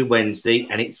every Wednesday,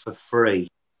 and it's for free.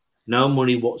 No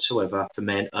money whatsoever for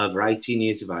men over 18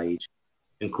 years of age.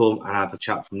 You can come and have a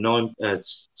chat from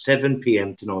 7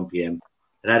 p.m. to 9 p.m.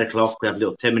 At 8 o'clock, we have a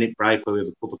little 10-minute break where we have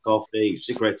a cup of coffee,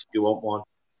 cigarettes if you want one.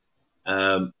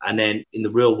 And then in the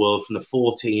real world, from the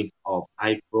 14th of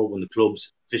April, when the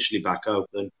club's officially back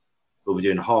open, we'll be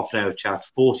doing a half an hour chat,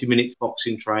 40 minutes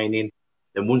boxing training.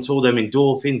 Then once all them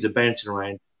endorphins are bouncing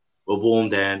around, we'll warm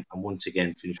down and once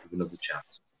again finish with another chat.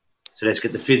 So let's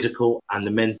get the physical and the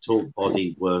mental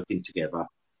body working together.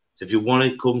 So if you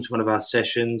want to come to one of our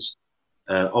sessions,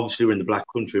 obviously we're in the Black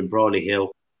Country in Briley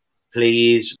Hill.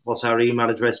 Please, what's our email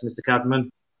address, Mr. Cadman?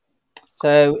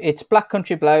 So it's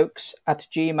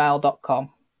blackcountryblokes@gmail.com.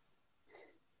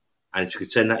 And if you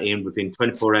could send that in within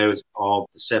 24 hours of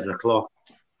the 7 o'clock,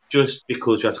 just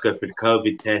because you have to go through the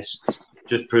COVID tests,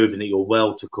 just proving that you're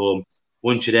well to come.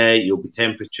 Once you're there, you'll be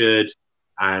temperatured,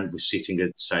 and we're sitting at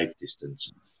a safe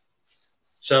distance.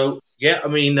 So, yeah, I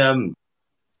mean,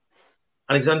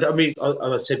 Alexander, I mean, as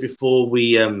I said before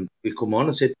we come on,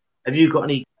 I said, have you got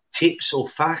any tips or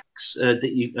facts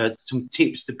some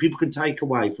tips that people can take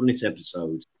away from this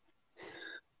episode?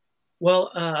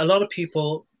 Well, a lot of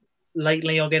people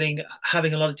lately are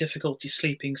having a lot of difficulty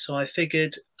sleeping. So I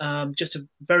figured just a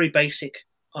very basic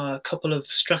couple of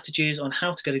strategies on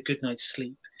how to get a good night's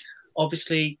sleep.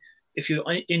 Obviously, if you're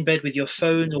in bed with your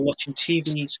phone or watching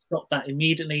TV, stop that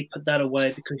immediately, put that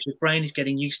away, because your brain is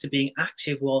getting used to being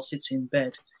active whilst it's in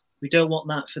bed. We don't want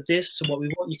that for this. So what we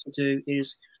want you to do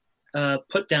is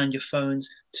put down your phones,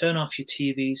 turn off your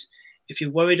TVs. If you're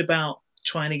worried about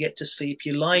trying to get to sleep,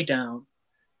 you lie down,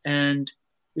 and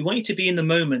we want you to be in the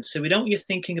moment. So we don't want you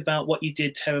thinking about what you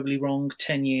did terribly wrong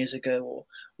 10 years ago or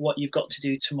what you've got to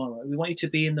do tomorrow. We want you to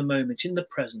be in the moment, in the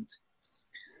present.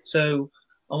 So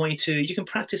I want you can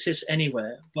practice this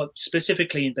anywhere, but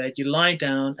specifically in bed, you lie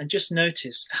down and just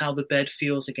notice how the bed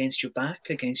feels against your back,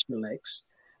 against your legs,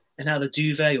 and how the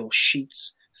duvet or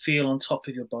sheets feel on top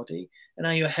of your body, and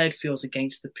how your head feels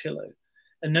against the pillow.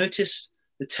 And notice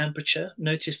the temperature,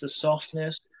 notice the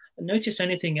softness, and notice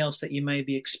anything else that you may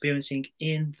be experiencing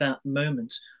in that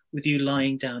moment with you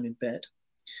lying down in bed.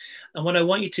 And what I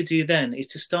want you to do then is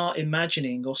to start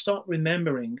imagining or start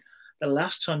remembering the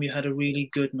last time you had a really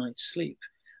good night's sleep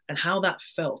and how that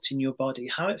felt in your body,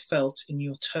 how it felt in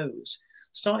your toes.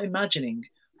 Start imagining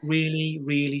really,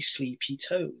 really sleepy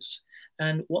toes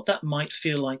and what that might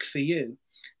feel like for you.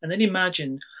 And then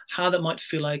imagine how that might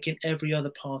feel like in every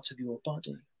other part of your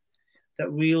body.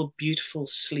 That real beautiful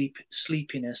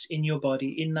sleepiness in your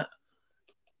body in that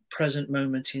present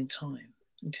moment in time.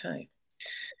 Okay.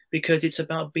 Because it's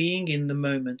about being in the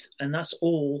moment, and that's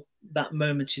all that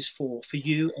moment is for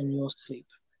you and your sleep.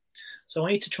 So I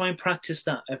want you to try and practice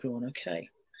that, everyone, okay?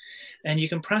 And you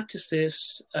can practice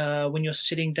this when you're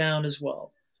sitting down as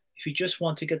well. if you just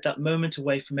want to get that moment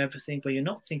away from everything, where you're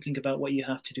not thinking about what you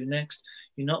have to do next,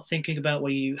 you're not thinking about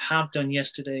what you have done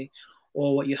yesterday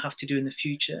or what you have to do in the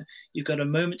future, you've got a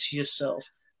moment to yourself.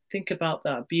 Think about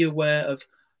that. Be aware of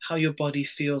how your body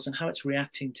feels and how it's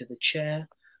reacting to the chair,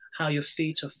 how your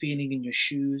feet are feeling in your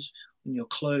shoes, in your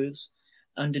clothes,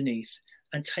 underneath,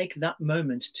 and take that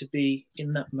moment to be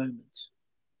in that moment.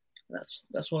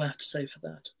 That's all I have to say for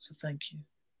that. So thank you.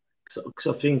 Because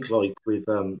I think, like, with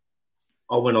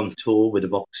I went on tour with the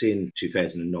boxing in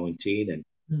 2019, and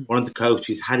one of the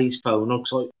coaches had his phone on,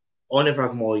 because I never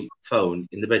have my phone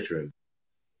in the bedroom.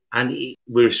 And we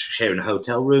were sharing a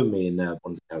hotel room, me and one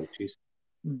of the coaches.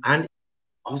 And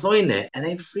I was lying there, and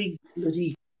every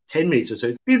bloody 10 minutes or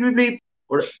so, beep, beep, beep,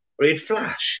 or it'd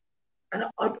flash. And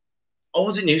I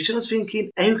wasn't used to it. I was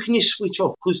thinking, how can you switch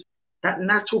off? Because that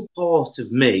natural part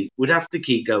of me would have to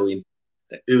keep going.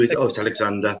 Oh, it's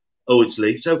Alexander. Oh, it's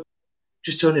Lee. So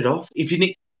just turn it off.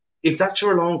 If that's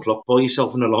your alarm clock, buy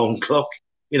yourself an alarm clock,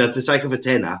 for the sake of a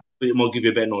tenner, but it might give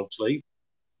you a better night's sleep.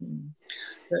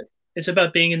 It's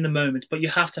about being in the moment, but you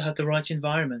have to have the right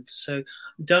environment. So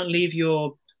don't leave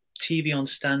your TV on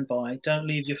standby. Don't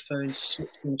leave your phone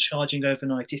charging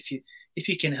overnight if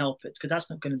you can help it, because that's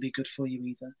not going to be good for you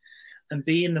either. And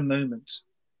be in the moment.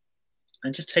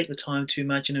 And just take the time to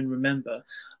imagine and remember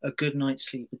a good night's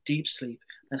sleep, a deep sleep,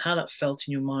 and how that felt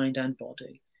in your mind and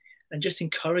body. And just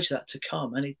encourage that to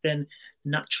come. And it then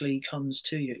naturally comes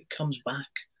to you. It comes back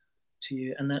to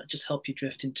you. And that just help you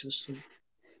drift into a sleep.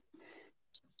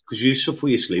 Because you suffer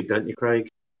with your sleep, don't you, Craig?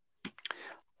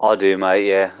 I do, mate,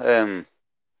 yeah.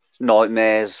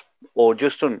 Nightmares or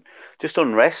just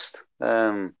unrest.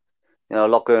 A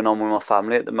lot going on with my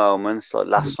family at the moment. Like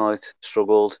last night,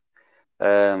 struggled.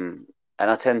 And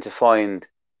I tend to find,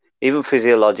 even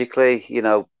physiologically,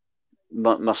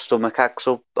 my stomach acts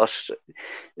up.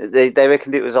 They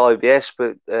reckoned it was IBS,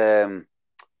 but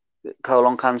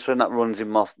colon cancer, and that runs in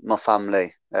my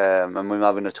family. And we're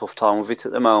having a tough time with it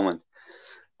at the moment.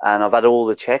 And I've had all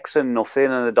the checks and nothing.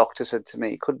 And the doctor said to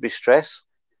me, it could be stress.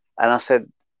 And I said,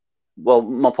 well,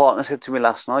 my partner said to me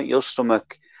last night, your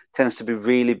stomach tends to be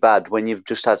really bad when you've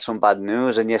just had some bad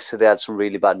news. And yesterday I had some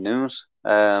really bad news.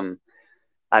 And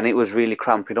it was really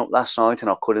cramping up last night, and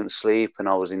I couldn't sleep, and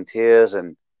I was in tears.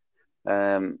 And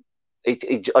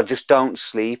I just don't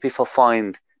sleep if I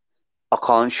find I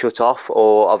can't shut off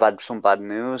or I've had some bad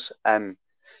news. And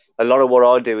a lot of what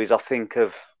I do is I think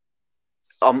of,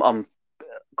 I'm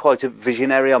quite a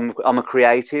visionary. I'm a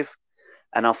creative,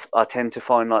 and I tend to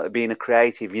find like being a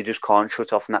creative, you just can't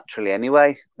shut off naturally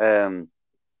anyway.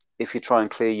 If you try and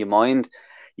clear your mind,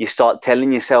 you start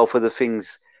telling yourself other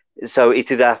things. So it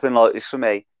did happen like this for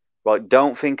me. Right,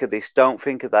 don't think of this, don't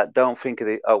think of that, don't think of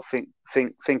it. Oh,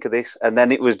 think of this, and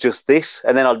then it was just this,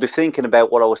 and then I'd be thinking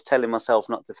about what I was telling myself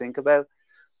not to think about.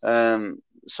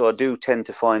 So I do tend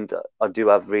to find I do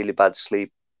have really bad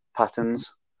sleep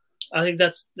patterns. I think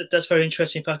that's very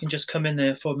interesting. If I can just come in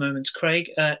there for a moment,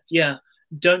 Craig.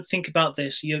 Don't think about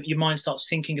this. Your mind starts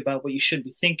thinking about what you should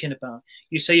be thinking about.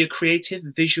 You say you're creative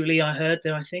visually. I heard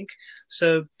there. I think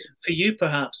so. For you,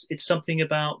 perhaps it's something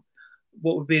about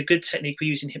what would be a good technique we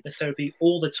use in hypnotherapy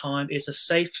all the time is a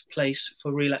safe place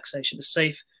for relaxation, a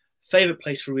safe favorite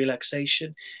place for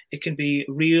relaxation. It can be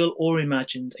real or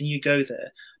imagined, and you go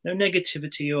there. No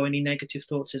negativity or any negative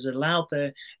thoughts is allowed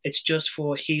there. It's just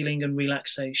for healing and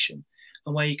relaxation,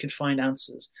 and where you can find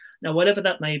answers. Now, whatever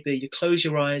that may be, you close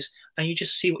your eyes and you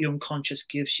just see what your unconscious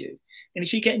gives you. And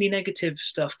if you get any negative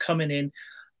stuff coming in,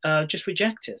 just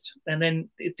reject it. And then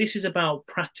this is about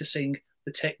practicing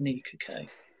the technique, okay?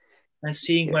 And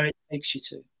seeing where it takes you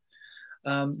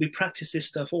to. We practice this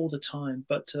stuff all the time,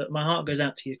 but my heart goes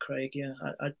out to you, Craig. Yeah,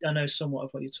 I know somewhat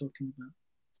of what you're talking about.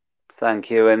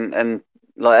 Thank you. And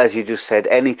like as you just said,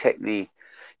 any technique,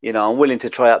 I'm willing to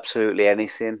try absolutely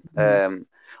anything.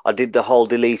 I did the whole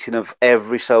deleting of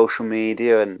every social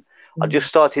media, and I just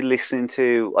started listening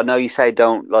to, I know you say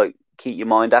don't like keep your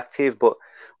mind active, but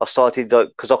I started,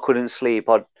 because I couldn't sleep,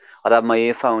 I'd have my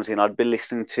earphones in. I'd be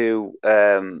listening to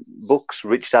books,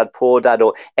 Rich Dad, Poor Dad,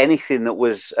 or anything that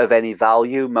was of any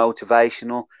value,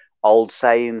 motivational, old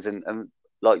sayings, and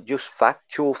like just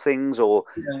factual things, or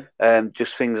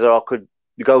just things that I could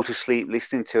go to sleep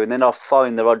listening to. And then I'd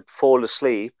find that I'd fall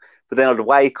asleep, but then I'd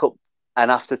wake up and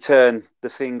have to turn the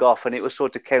thing off. And it was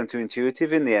sort of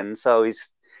counterintuitive in the end. So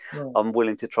I'm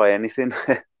willing to try anything.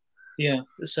 Yeah,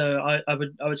 so I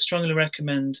would strongly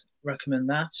recommend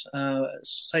that.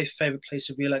 Safe favorite place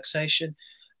of relaxation.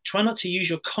 Try not to use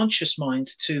your conscious mind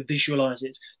to visualize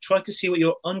it. Try to see what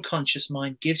your unconscious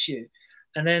mind gives you,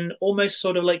 and then almost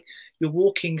sort of like you're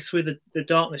walking through the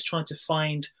darkness, trying to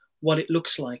find what it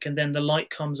looks like, and then the light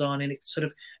comes on and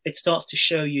it starts to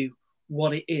show you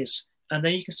what it is, and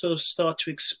then you can sort of start to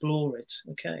explore it.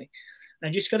 Okay,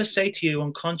 and you just got to say to you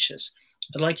unconscious,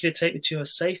 I'd like you to take me to a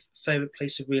safe favorite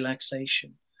place of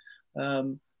relaxation.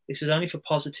 This is only for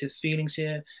positive feelings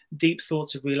here. Deep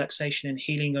thoughts of relaxation and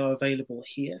healing are available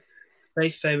here.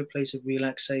 Safe favorite place of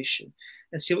relaxation,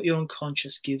 and see what your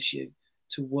unconscious gives you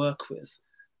to work with,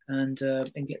 and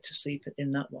get to sleep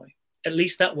in that way. At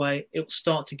least that way, it will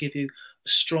start to give you a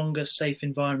stronger, safe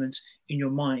environment in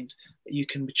your mind that you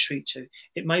can retreat to.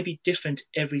 It may be different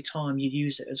every time you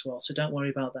use it as well, so don't worry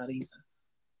about that either.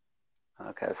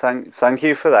 Okay, thank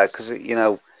you for that, because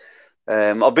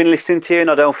I've been listening to you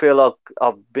and I don't feel like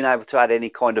I've been able to add any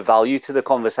kind of value to the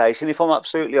conversation, if I'm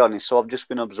absolutely honest. So I've just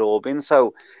been absorbing.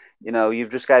 So, you've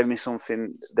just gave me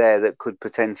something there that could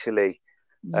potentially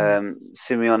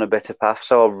see me on a better path.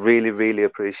 So I really, really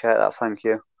appreciate that. Thank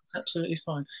you. Absolutely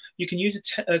fine. You can use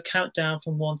a countdown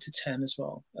from 1 to 10 as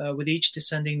well. With each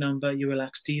descending number, you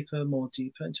relax deeper, more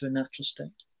deeper into a natural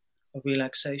state of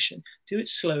relaxation. Do it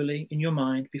slowly in your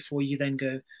mind before you then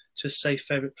go to a safe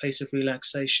favorite place of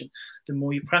relaxation. The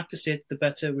more you practice it, the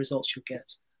better results you'll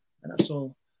get. And that's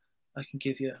all I can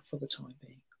give you for the time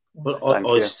being. But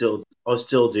I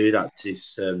still do that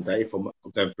this day if I'm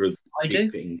going through a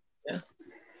big thing. Yeah.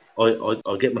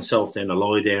 I get myself down, I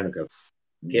lie down, I go,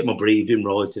 get my breathing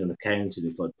right, and I'm counting.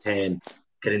 It's like 10,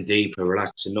 getting deeper,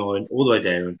 relaxing, 9, all the way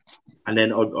down. And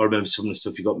then I remember some of the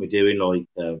stuff you got me doing, like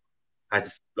I had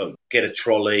to get a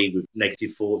trolley with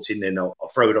negative thoughts in, then I'll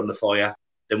throw it on the fire.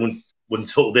 Then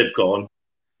once all they've gone,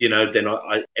 then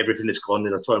I everything is gone.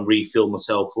 Then I try and refill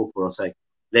myself up, or I say,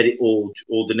 let it all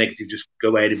the negative just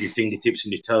go out of your fingertips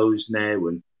and your toes now.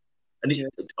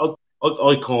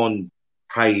 I can't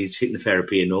praise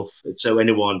hypnotherapy enough. And so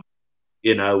anyone,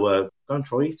 go and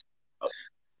try it.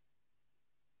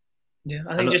 Yeah,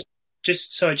 I think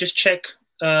just check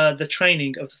the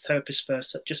training of the therapist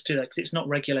first. Just do that, because it's not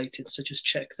regulated. So just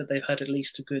check that they've had at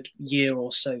least a good year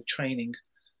or so training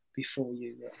before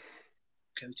you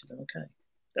go to them. Okay,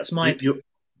 that's my opinion.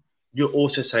 You're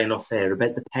also saying off there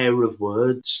about the power of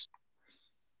words.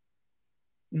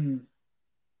 Would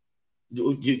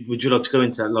you like to go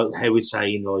into that, like how we're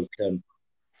saying, like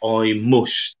I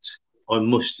must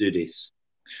do this?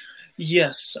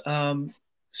 Yes.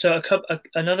 So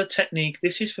another technique,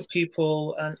 this is for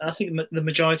people, and I think the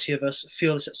majority of us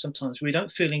feel this at sometimes. We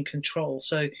don't feel in control.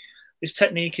 So this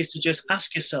technique is to just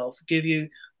ask yourself,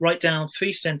 write down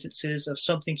 3 sentences of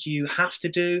something you have to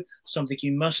do, something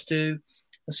you must do,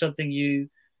 and something you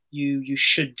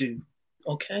should do.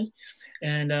 Okay?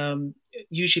 And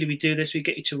usually we do this, we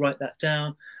get you to write that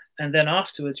down, and then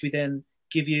afterwards we then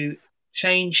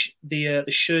change the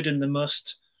should and the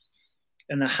must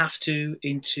and the have to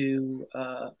into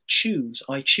choose.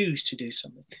 I choose to do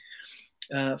something.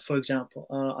 For example,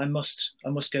 I must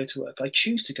go to work. I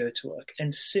choose to go to work.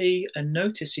 And see and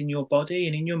notice in your body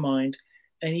and in your mind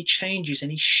any changes,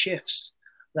 any shifts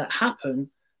that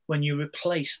happen when you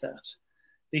replace that.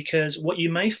 Because what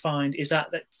you may find is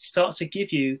that starts to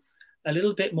give you a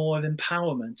little bit more of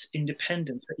empowerment,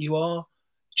 independence, that you are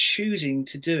choosing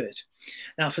to do it.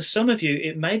 Now, for some of you,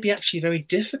 it may be actually very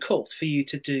difficult for you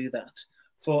to do that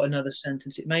for another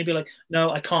sentence. It may be like,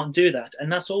 no, I can't do that.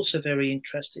 And that's also very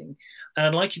interesting. And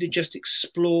I'd like you to just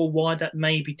explore why that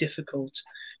may be difficult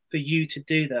for you to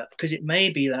do that. Because it may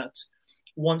be that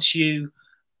once you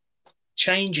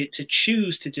change it to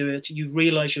choose to do it, you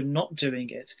realize you're not doing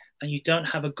it and you don't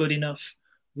have a good enough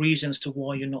reason as to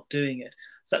why you're not doing it.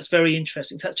 So that's very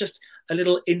interesting. So that's just a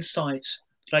little insight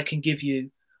that I can give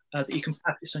you that you can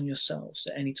practice on yourselves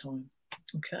at any time.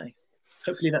 Okay.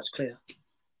 Hopefully that's clear.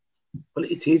 Well,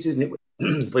 it is, isn't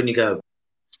it? When you go,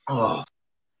 I've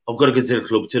got to go to the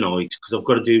club tonight because I've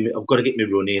got to get me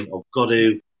running. But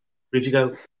if you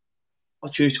go, I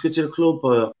choose to go to the club,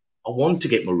 I want to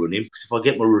get my running, because if I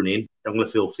get my running, I'm going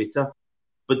to feel fitter.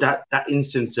 But that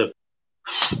instance of,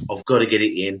 I've got to get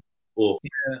it in, I've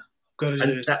got to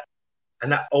do it.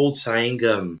 And that old saying,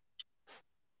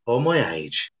 by my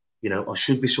age, I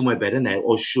should be somewhere better now.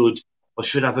 I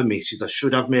should have a missus. I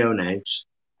should have my own house.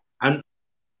 And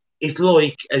it's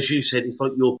like, as you said, it's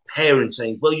like your parents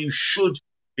saying, well, you should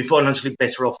be financially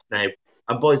better off now.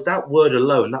 And by that word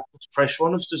alone, that puts pressure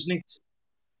on us, doesn't it?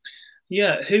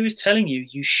 Yeah, who is telling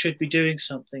you should be doing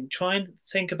something? Try and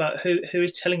think about who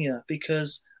is telling you that,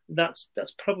 because that's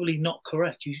probably not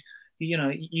correct.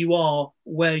 You are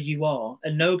where you are,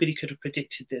 and nobody could have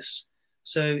predicted this.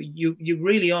 So you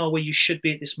really are where you should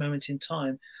be at this moment in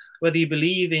time, whether you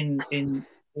believe in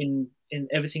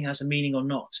everything has a meaning or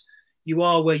not. You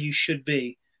are where you should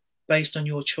be based on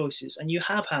your choices, and you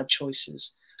have had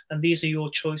choices. and these are your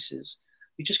choices.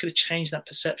 You're just going to change that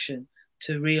perception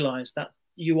to realize that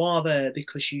you are there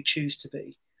because you choose to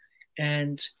be.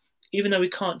 And even though we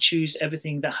can't choose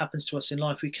everything that happens to us in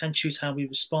life, we can choose how we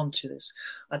respond to this.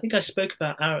 I think I spoke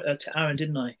about to Aaron,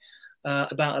 didn't I,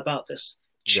 about this,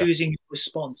 choosing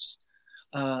response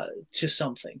to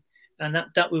something. And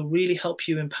that will really help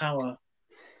you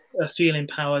feel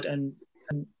empowered and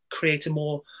create a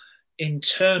more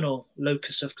internal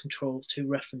locus of control, to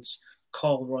reference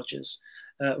Carl Rogers,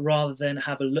 rather than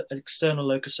have an external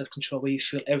locus of control where you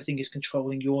feel everything is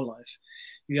controlling your life.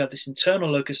 You have this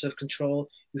internal locus of control,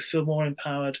 you feel more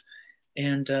empowered,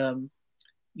 and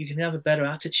you can have a better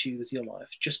attitude with your life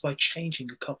just by changing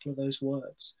a couple of those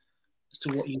words as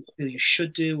to what you feel you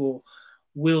should do or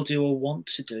will do or want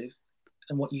to do,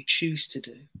 and what you choose to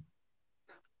do.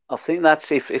 I think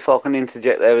that's, if I can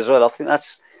interject there as well, I think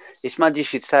it's mad you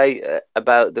should say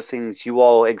about the things you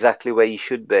are exactly where you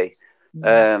should be.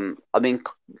 I mean,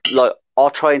 like, I'll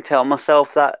try and tell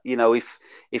myself that, you know,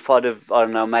 if I'd have, I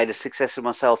don't know, made a success of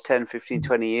myself 10, 15,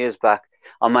 20 years back,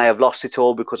 I may have lost it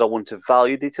all because I wouldn't have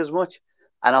valued it as much.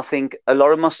 And I think a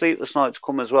lot of my sleepless nights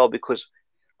come as well because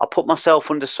I put myself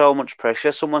under so much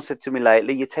pressure. Someone said to me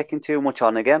lately, you're taking too much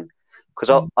on again.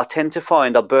 Because I tend to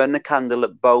find I burn the candle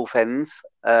at both ends.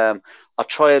 I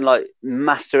try and like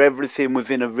master everything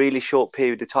within a really short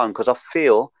period of time because I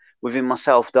feel within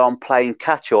myself that I'm playing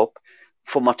catch up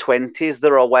for my 20s.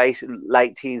 There are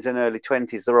late teens and early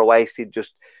 20s. They're wasted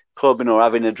just clubbing or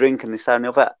having a drink and this and the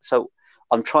other. So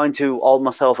I'm trying to hold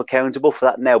myself accountable for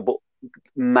that now, but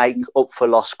make up for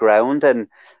lost ground. And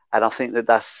I think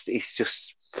it's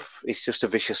just a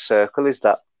vicious circle. Is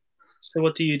that? So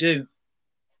what do you do?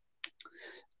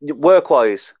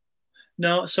 Work-wise?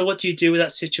 No. So what do you do with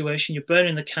that situation? You're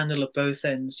burning the candle at both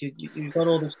ends. You've got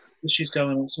all these issues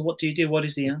going on. So what do you do? What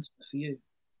is the answer for you?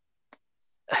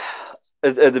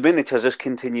 At the minute, I just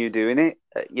continue doing it.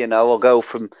 You know, I'll go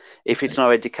from, if it's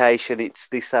not education, it's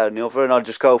this, that, and the other. And I'll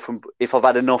just go from, if I've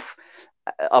had enough,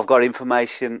 I've got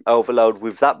information overload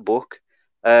with that book,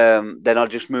 then I'll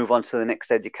just move on to the next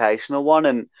educational one.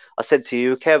 And I said to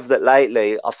you, Kev, that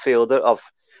lately I feel that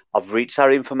I've reached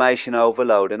our information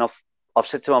overload, and I've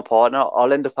said to my partner,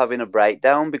 I'll end up having a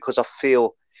breakdown because I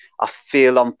feel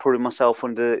I'm putting myself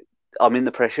I'm in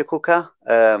the pressure cooker.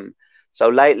 So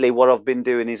lately what I've been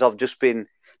doing is I've just been,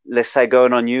 let's say,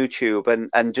 going on YouTube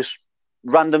and just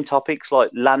random topics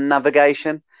like land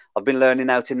navigation. I've been learning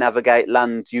how to navigate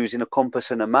land using a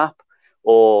compass and a map,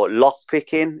 or lock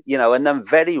picking, you know, and then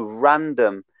very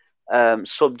random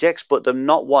subjects, but they're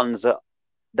not ones that,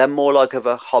 they're more like of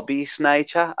a hobbyist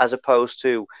nature as opposed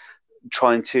to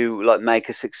trying to like make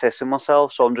a success of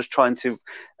myself. So I'm just trying to,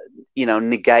 you know,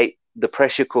 negate the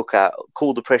pressure cooker,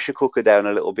 cool the pressure cooker down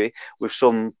a little bit with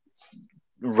some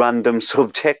random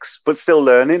subjects, but still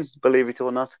learning, believe it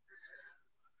or not.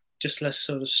 Just less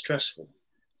sort of stressful.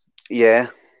 Yeah.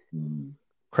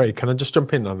 Craig, can I just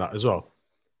jump in on that as well?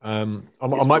 I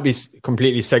might be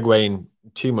completely segueing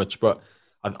too much, but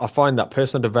I find that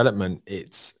personal development,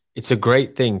 it's a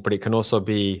great thing, but it can also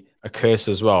be a curse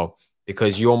as well,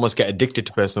 because you almost get addicted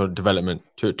to personal development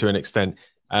to an extent.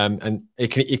 And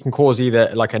it can cause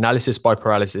either like analysis by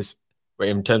paralysis, where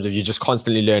in terms of you're just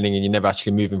constantly learning and you're never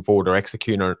actually moving forward or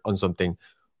executing on something,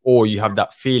 or you have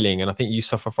that feeling, and I think you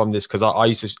suffer from this because I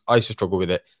used to struggle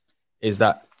with it, is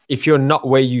that if you're not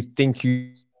where you think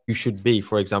you should be,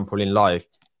 for example, in life,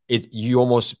 you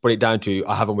almost put it down to,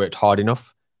 I haven't worked hard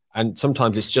enough. And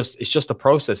sometimes it's just a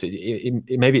process.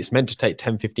 Maybe it's meant to take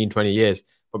 10, 15, 20 years,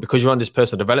 but because you're on this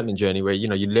personal development journey where, you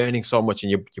know, you're learning so much and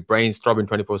your brain's throbbing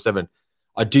 24/7,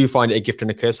 I do find it a gift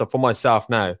and a curse. So for myself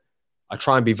now, I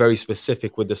try and be very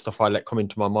specific with the stuff I let come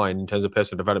into my mind in terms of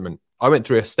personal development. I went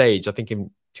through a stage, I think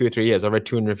in 2 or 3 years, I read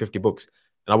 250 books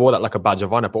and I wore that like a badge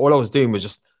of honor, but all I was doing was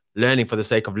just learning for the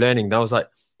sake of learning. And I was like,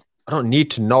 I don't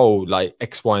need to know like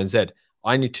X, Y, and Z.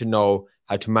 I need to know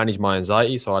how to manage my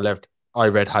anxiety. So I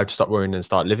read How to Stop Worrying and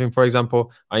Start Living, for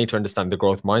example. I need to understand the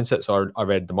growth mindset. So I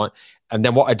read the mind. And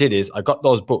then what I did is I got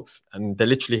those books and they're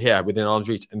literally here within arm's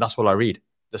reach. And that's all I read.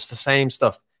 It's the same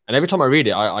stuff. And every time I read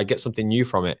it, I get something new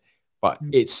from it. But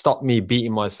it stopped me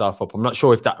beating myself up. I'm not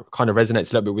sure if that kind of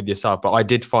resonates a little bit with yourself, but I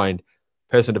did find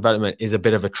personal development is a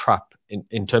bit of a trap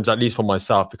in terms, at least for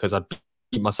myself, because I'd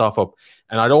beat myself up.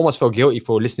 And I'd almost feel guilty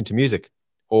for listening to music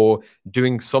or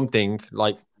doing something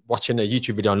like watching a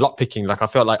YouTube video on lockpicking. Like I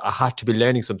felt like I had to be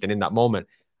learning something in that moment.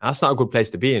 And that's not a good place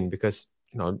to be in, because,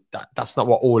 you know, that's not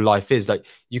what all life is. Like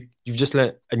you've just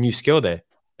learned a new skill there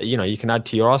that, you know, you can add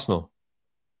to your arsenal.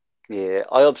 Yeah,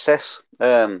 I obsess.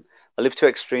 I live to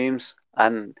extremes,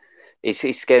 and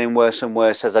it's getting worse and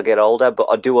worse as I get older. But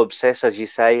I do obsess, as you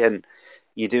say, and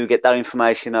you do get that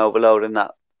information overload and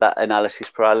that analysis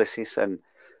paralysis. And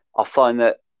I find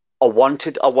that I want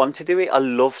to do it. I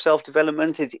love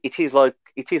self-development. It is like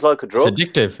a drug. It's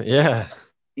addictive, yeah.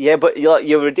 Yeah, but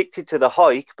you're addicted to the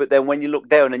hike. But then when you look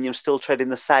down and you're still treading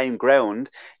the same ground,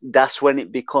 that's when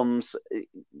it becomes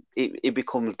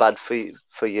bad for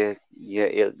your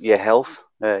health,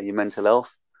 your mental health.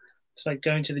 It's like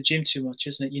going to the gym too much,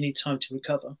 isn't it? You need time to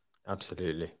recover.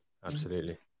 Absolutely.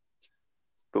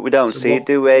 But we don't see it,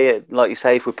 do we? Like you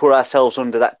say, if we put ourselves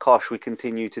under that cosh, we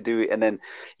continue to do it. And then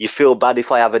you feel bad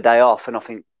if I have a day off. And I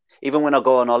think, even when I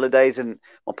go on holidays and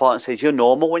my partner says, you're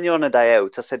normal when you're on a day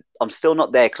out, I said, I'm still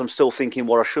not there because I'm still thinking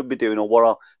what I should be doing or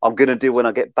what I'm going to do when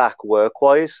I get back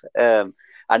work-wise. And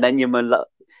then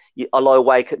I lie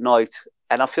awake at night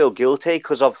and I feel guilty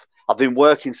because I've been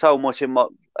working so much. And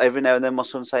every now and then my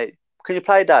son say, can you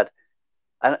play, Dad?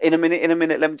 And in a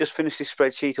minute, let me just finish this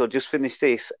spreadsheet or just finish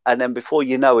this. And then before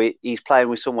you know it, he's playing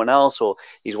with someone else or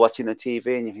he's watching the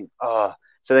TV and you think, oh.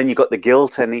 So then you got the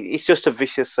guilt and it's just a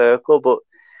vicious circle. But,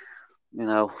 we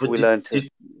learn to...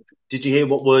 Did you hear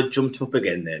what word jumped up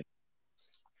again then?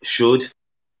 Should.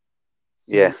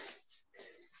 Yeah.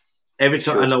 Every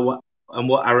time I know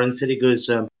what Aaron said, he goes,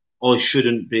 I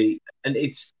shouldn't be. And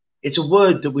it's a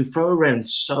word that we throw around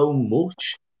so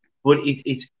much, but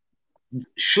it's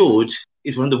should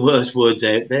is one of the worst words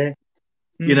out there.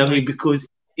 You know what I mean? Because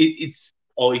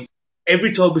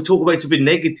every time we talk about something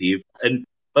negative, and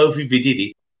both of you did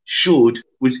it, should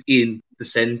was in the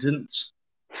sentence.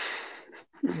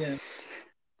 Yeah.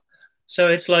 So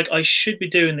it's like I should be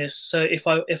doing this. So if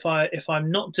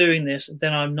I'm not doing this,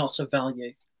 then I'm not of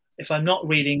value. If I'm not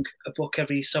reading a book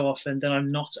every so often, then I'm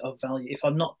not of value. If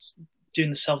I'm not doing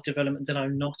the self-development, then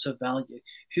I'm not of value.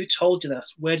 Who told you that?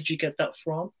 Where did you get that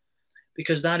from?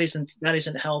 Because that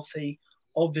isn't healthy,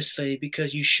 obviously,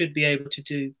 because you should be able to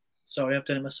do. Sorry, I've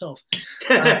done it myself.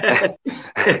 He's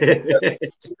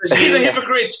a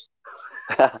hypocrite.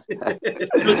 But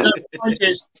the point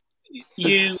is,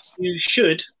 you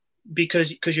should,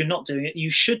 because you're not doing it, you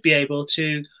should be able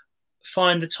to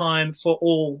find the time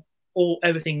for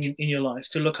everything in your life,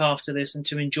 to look after this and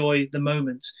to enjoy the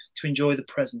moment, to enjoy the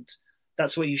present.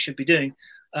 That's what you should be doing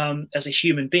as a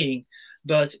human being.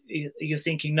 But you're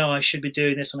thinking, no, I should be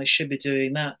doing this and I should be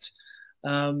doing that.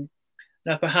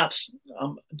 Now, perhaps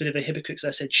I'm a bit of a hypocrite because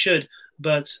I said should,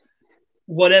 but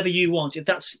whatever you want, if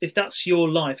that's your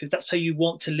life, if that's how you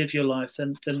want to live your life,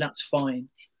 then that's fine.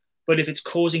 But if it's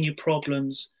causing you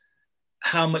problems,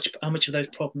 how much of those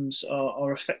problems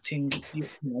are affecting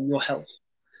your health?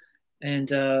 And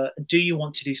do you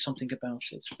want to do something about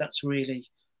it? That's really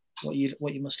what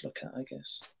you must look at, I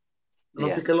guess. And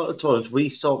I think a lot of times we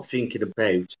start thinking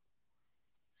about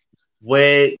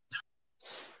where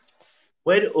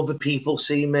do other people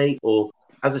see me? Or,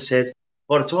 as I said,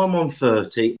 by the time I'm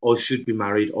 30, I should be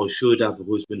married, I should have a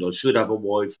husband, I should have a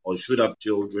wife, I should have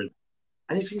children.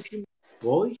 And you're thinking,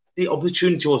 why? The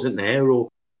opportunity wasn't there, or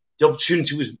the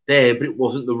opportunity was there, but it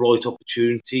wasn't the right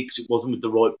opportunity because it wasn't with the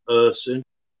right person.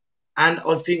 And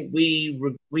I think we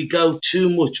go too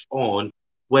much on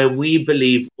where we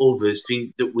believe others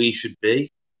think that we should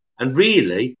be. And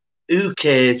really, who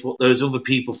cares what those other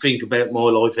people think about my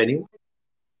life anyway?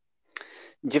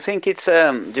 Do you think it's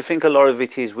do you think a lot of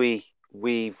it is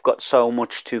we've got so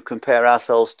much to compare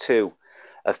ourselves to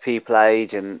of people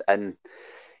age and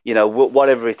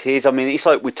whatever it is? I mean, it's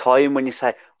like with time, when you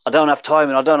say I don't have time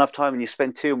and you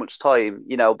spend too much time,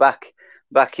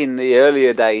 back in the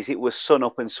earlier days, it was sun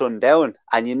up and sun down,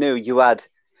 and you knew you had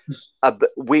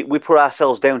we put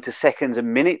ourselves down to seconds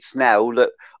and minutes now. That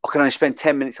I can only spend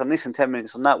 10 minutes on this and 10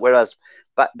 minutes on that, whereas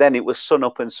back then it was sun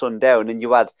up and sun down, and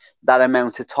you had that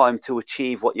amount of time to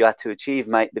achieve what you had to achieve,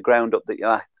 make the ground up that you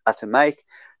had to make.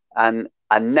 And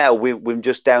now we're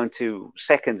just down to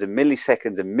seconds and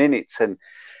milliseconds and minutes, and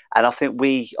I think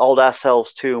we hold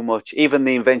ourselves too much. Even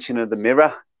the invention of the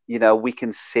mirror, we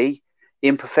can see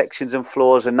imperfections and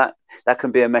flaws, and that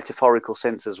can be a metaphorical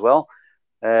sense as well.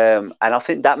 And I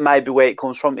think that may be where it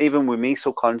comes from. Even with me,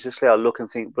 subconsciously, I look and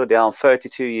think, bloody hell, I'm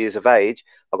 32 years of age.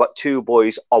 I've got 2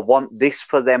 boys. I want this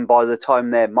for them by the time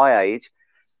they're my age.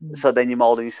 So then you're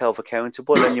molding yourself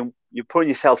accountable, and you're putting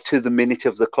yourself to the minute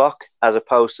of the clock, as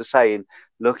opposed to saying,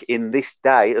 look, in this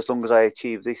day, as long as I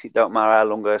achieve this, it don't matter how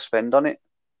long I spend on it.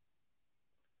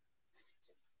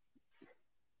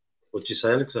 What do you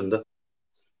say, Alexander?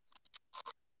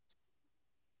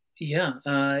 Yeah.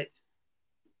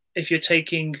 If you're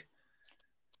taking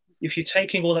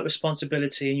all that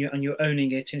responsibility and you're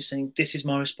owning it and saying, this is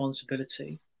my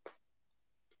responsibility,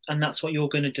 and that's what you're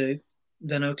going to do,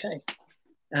 then okay.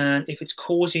 And if it's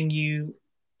causing you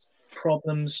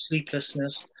problems,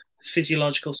 sleeplessness,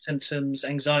 physiological symptoms,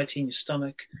 anxiety in your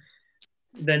stomach,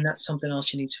 then that's something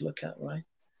else you need to look at, right?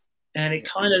 And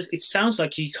it sounds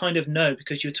like you kind of know,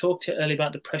 because you talked earlier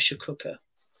about the pressure cooker.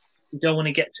 You don't want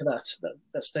to get to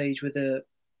that stage with a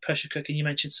pressure cooker. You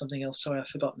mentioned something else. Sorry, I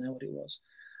forgot now what it was.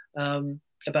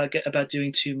 About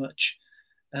doing too much.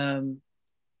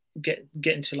 Get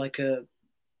into like a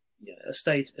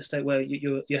state where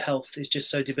your health is just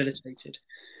so debilitated.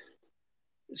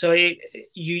 So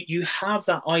you have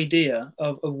that idea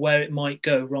of where it might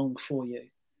go wrong for you.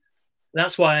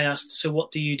 That's why I asked, so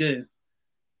what do you do?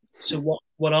 So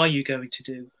what are you going to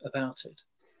do about it?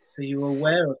 So you're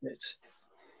aware of it.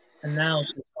 And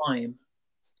now's the time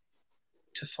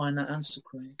to find that answer,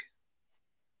 Craig.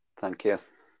 Thank you.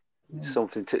 Yeah.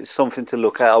 Something to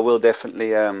look at. I will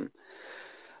definitely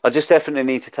I just definitely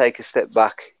need to take a step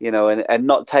back, and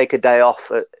not take a day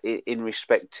off in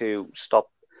respect to stop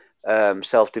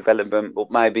self-development,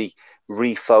 but maybe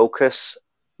refocus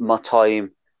my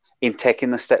time in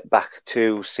taking the step back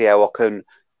to see how I can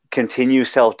continue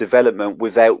self-development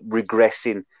without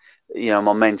regressing,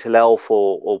 my mental health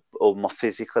or my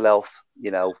physical health,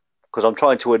 because I'm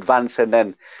trying to advance and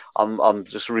then I'm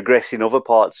just regressing other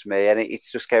parts of me, and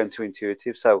it's just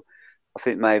counterintuitive. So I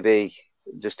think maybe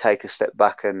just take a step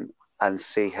back and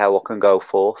see how I can go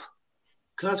forth.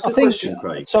 Can I ask a question,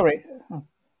 Craig? Sorry.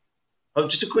 Oh,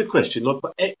 just a quick question. Like,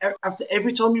 after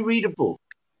every time you read a book,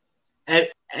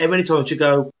 how many times you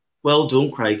go, "Well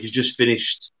done, Craig, you've just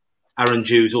finished Aaron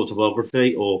Jew's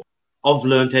autobiography," or "I've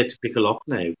learned how to pick a lock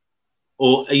now,"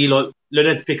 or are you like, learn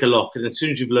how to pick a lock, and as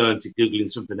soon as you've learned it,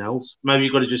 Googling something else? Maybe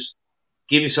you've got to just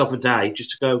give yourself a day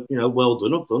just to go, well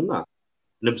done, I've done that,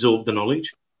 and absorb the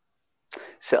knowledge.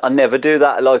 So I never do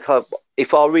that. Like,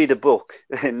 if I read a book,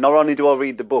 not only do I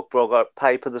read the book, but I've got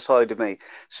paper the side of me.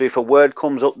 So if a word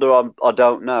comes up there I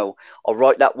don't know, I'll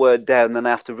write that word down, then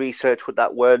I have to research what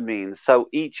that word means. So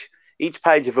each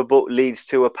page of a book leads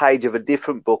to a page of a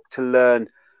different book to learn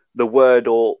the word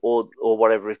or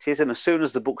whatever it is. And as soon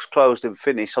as the book's closed and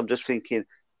finished, I'm just thinking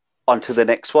on to the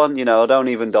next one. I don't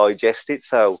even digest it.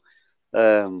 So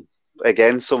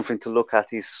again, something to look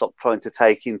at is stop trying to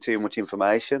take in too much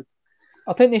information.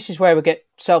 I think this is where we get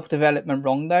self-development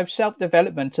wrong, though.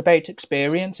 Self-development's about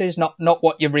experiences, not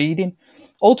what you're reading.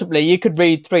 Ultimately, you could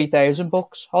read 3,000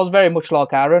 books. I was very much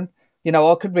like Aaron.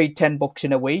 I could read 10 books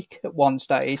in a week at one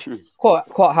stage,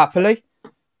 quite happily.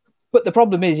 But the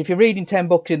problem is, if you're reading 10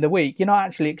 books in the week, you're not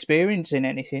actually experiencing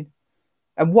anything.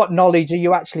 And what knowledge are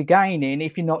you actually gaining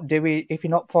if you're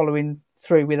not following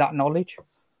through with that knowledge?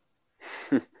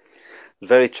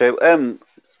 Very true.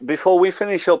 Before we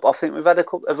finish up, I think we've had a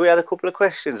couple. Have we had a couple of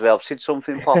questions? I've seen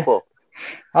something pop up.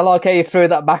 I like how you threw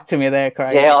that back to me there,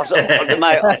 Craig. Yeah,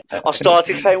 I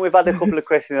started saying we've had a couple of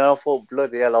questions, and I thought,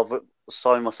 bloody hell, I've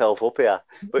signed myself up here.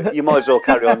 But you might as well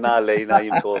carry on now, Lee. Now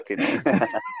you're talking.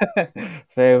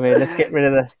 Very well. Let's get rid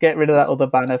of that other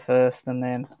banner first, and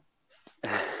then.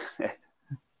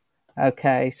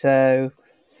 Okay, so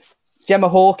Gemma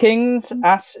Hawkins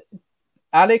asks,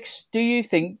 Alex, do you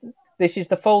think this is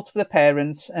the fault of the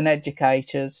parents and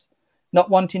educators, not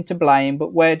wanting to blame,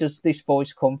 but where does this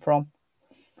voice come from?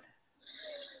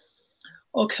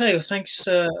 Okay, well, thanks,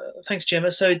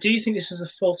 Gemma. So do you think this is the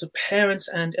fault of parents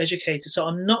and educators? So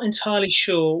I'm not entirely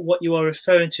sure what you are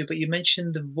referring to, but you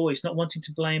mentioned the voice, not wanting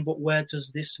to blame, but where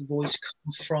does this voice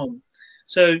come from?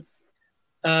 So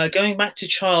going back to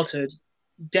childhood,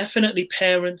 definitely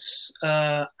parents,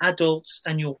 adults,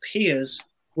 and your peers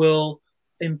will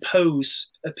impose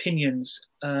opinions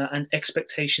and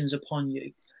expectations upon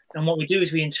you. And what we do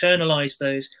is we internalize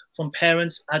those from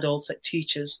parents, adults, like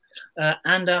teachers,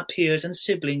 and our peers and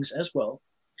siblings as well.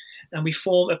 And we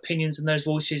form opinions, and those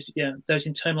voices, those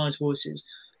internalized voices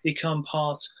become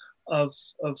part of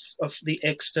the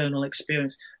external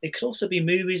experience. It could also be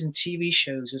movies and TV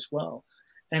shows as well.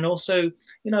 And also,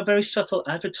 very subtle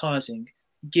advertising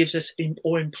gives us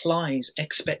or implies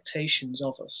expectations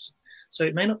of us. So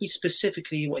it may not be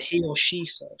specifically what he or she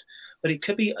said, but it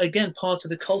could be, again, part of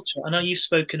the culture. I know you've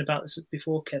spoken about this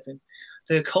before, Kevin,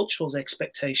 the cultural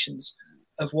expectations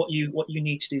of what you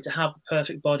need to do to have the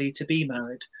perfect body to be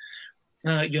married.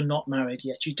 You're not married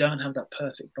yet. You don't have that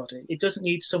perfect body. It doesn't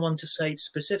need someone to say it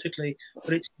specifically,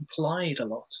 but it's implied a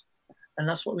lot. And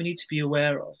that's what we need to be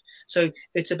aware of. So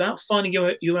it's about finding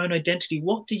your own identity.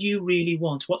 What do you really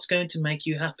want? What's going to make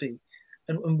you happy?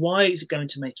 And why is it going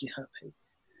to make you happy?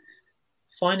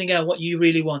 Finding out what you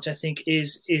really want, I think,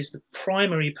 is the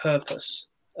primary purpose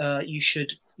you should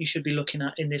be looking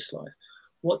at in this life.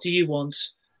 What do you want?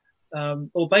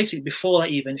 Or basically, before that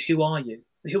even, who are you?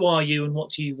 Who are you and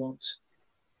what do you want?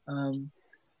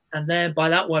 And then by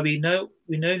that way, we know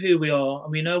who we are,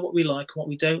 and we know what we like and what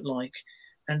we don't like,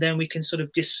 and then we can sort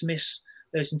of dismiss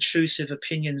those intrusive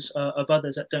opinions of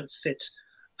others that don't fit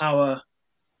our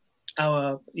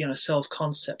self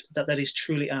concept that is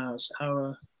truly ours,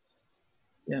 our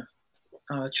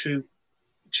true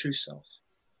self.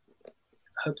 I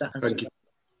hope that answers.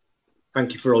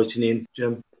 Thank you for writing in,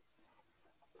 Jim.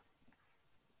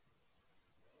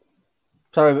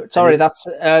 Sorry, that's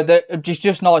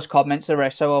just nice comments. The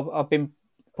rest, so I've been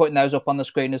putting those up on the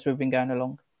screen as we've been going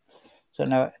along.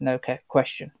 So no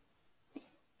question.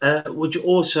 Would you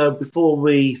also, before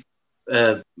we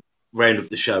round up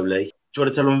the show, Lee, do you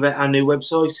want to tell them about our new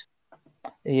website?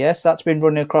 Yes, that's been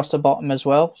running across the bottom as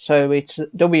well. So it's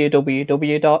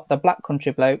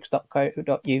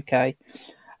www.theblackcountryblokes.co.uk.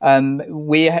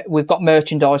 We've got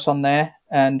merchandise on there,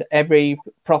 and every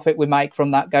profit we make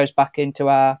from that goes back into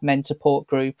our men's support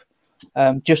group,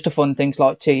 just to fund things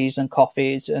like teas and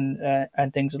coffees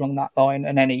and things along that line,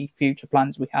 and any future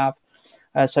plans we have.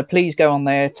 So please go on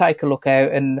there, take a look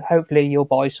out, and hopefully you'll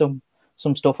buy some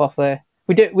stuff off there.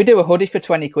 We do a hoodie for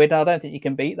 20 quid. I don't think you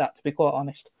can beat that, to be quite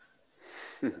honest.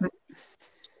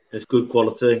 It's good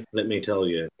quality, let me tell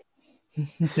you.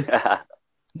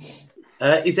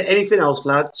 Is there anything else,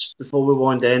 lads, before we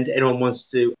wind down? Anyone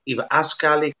wants to either ask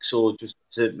Alex or just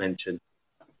to mention?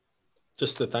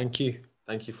 Just to thank you.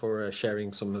 Thank you for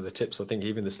sharing some of the tips. I think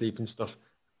even the sleeping stuff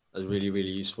is really,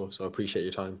 really useful. So I appreciate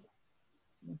your time.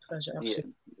 My pleasure. Yeah,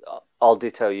 I'll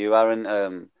ditto you, Aaron.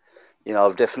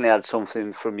 I've definitely had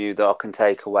something from you that I can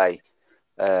take away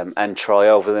and try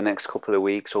over the next couple of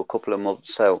weeks or couple of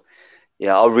months. So,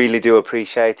 I really do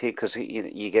appreciate it, because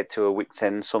you get to a week's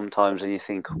end sometimes and you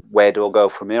think, where do I go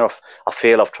from here? I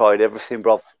feel I've tried everything,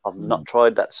 but I've not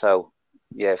tried that. So,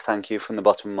 thank you from the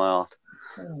bottom of my heart.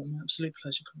 My absolute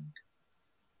pleasure, Craig.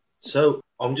 So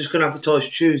I'm just going to advertise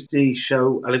Tuesday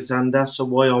show, Alexander. So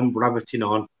while I'm rabbiting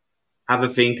on, have a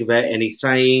think about any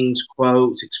sayings,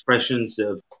 quotes, expressions that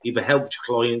have either helped your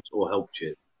client or helped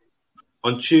you.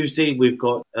 On Tuesday, we've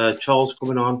got Charles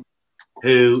coming on,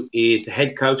 who is the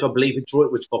head coach, I believe, at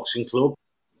Droitwich Boxing Club.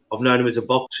 I've known him as a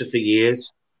boxer for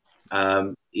years.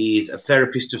 He's a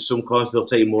therapist of some kind, we'll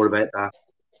tell you more about that.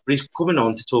 But he's coming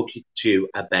on to talk to you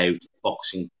about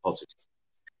boxing positive,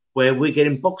 where we're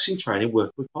getting boxing training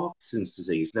work with Parkinson's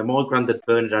disease. Now, my granddad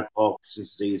Bernard had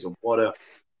Parkinson's disease, and what a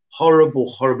horrible,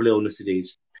 horrible illness it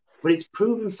is. But it's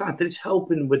proven fact that it's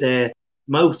helping with their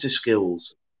motor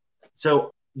skills.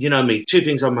 So, you know me, two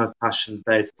things I'm most passionate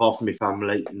about, apart from my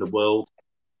family in the world,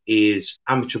 is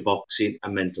amateur boxing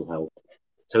and mental health.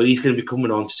 So he's going to be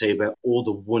coming on to tell you about all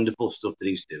the wonderful stuff that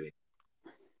he's doing.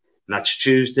 And that's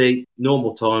Tuesday,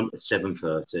 normal time at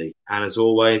 7:30. And as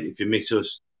always, if you miss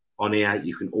us on here,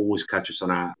 you can always catch us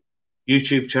on our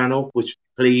YouTube channel, which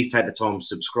please take the time to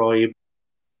subscribe,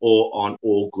 or on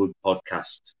all good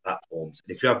podcast platforms.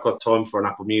 And if you have got time for an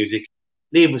Apple Music,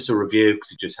 leave us a review,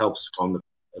 because it just helps us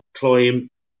climb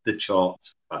the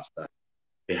charts faster. It'd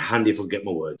be handy if I get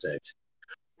my words out.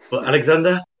 But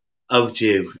Alexander, over to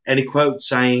you. Any quotes,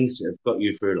 sayings that have got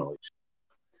you through life?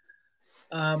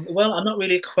 Well, I'm not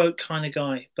really a quote kind of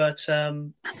guy, but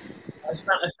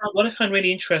what I find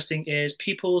really interesting is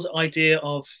people's idea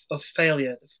of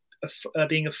failure,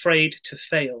 being afraid to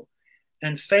fail.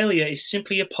 And failure is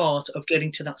simply a part of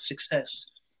getting to that success.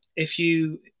 If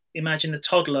you imagine a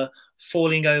toddler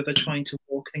falling over, trying to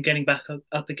walk, and getting back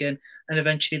up again, and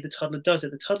eventually the toddler does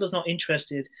it. The toddler's not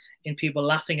interested in people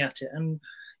laughing at it. And,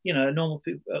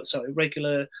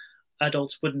 regular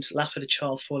adults wouldn't laugh at a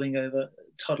child falling over, a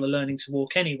toddler learning to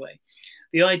walk anyway.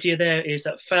 The idea there is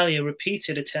that failure,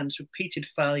 repeated attempts, repeated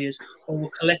failures, are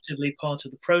all collectively part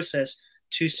of the process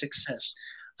to success.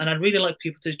 And I'd really like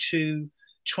people to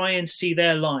try and see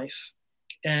their life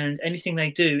and anything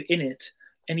they do in it,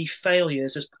 any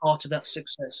failures, as part of that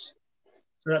success.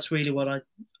 So that's really what I'd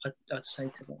say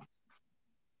to them.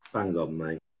 Bang on,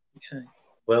 mate. Okay.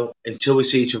 Well, until we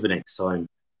see each other next time,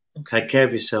 take care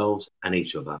of yourselves and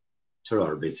each other.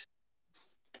 Ta-ra a bit.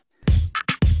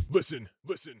 Listen.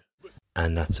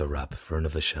 And that's a wrap for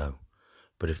another show.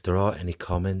 But if there are any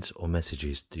comments or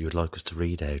messages that you would like us to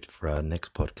read out for our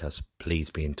next podcast, please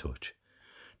be in touch.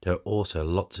 There are also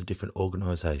lots of different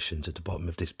organisations at the bottom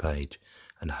of this page,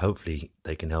 and hopefully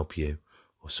they can help you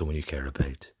or someone you care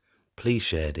about. Please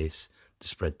share this to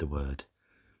spread the word.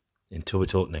 Until we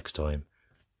talk next time,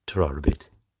 ta-ra a bit.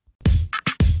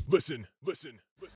 Listen.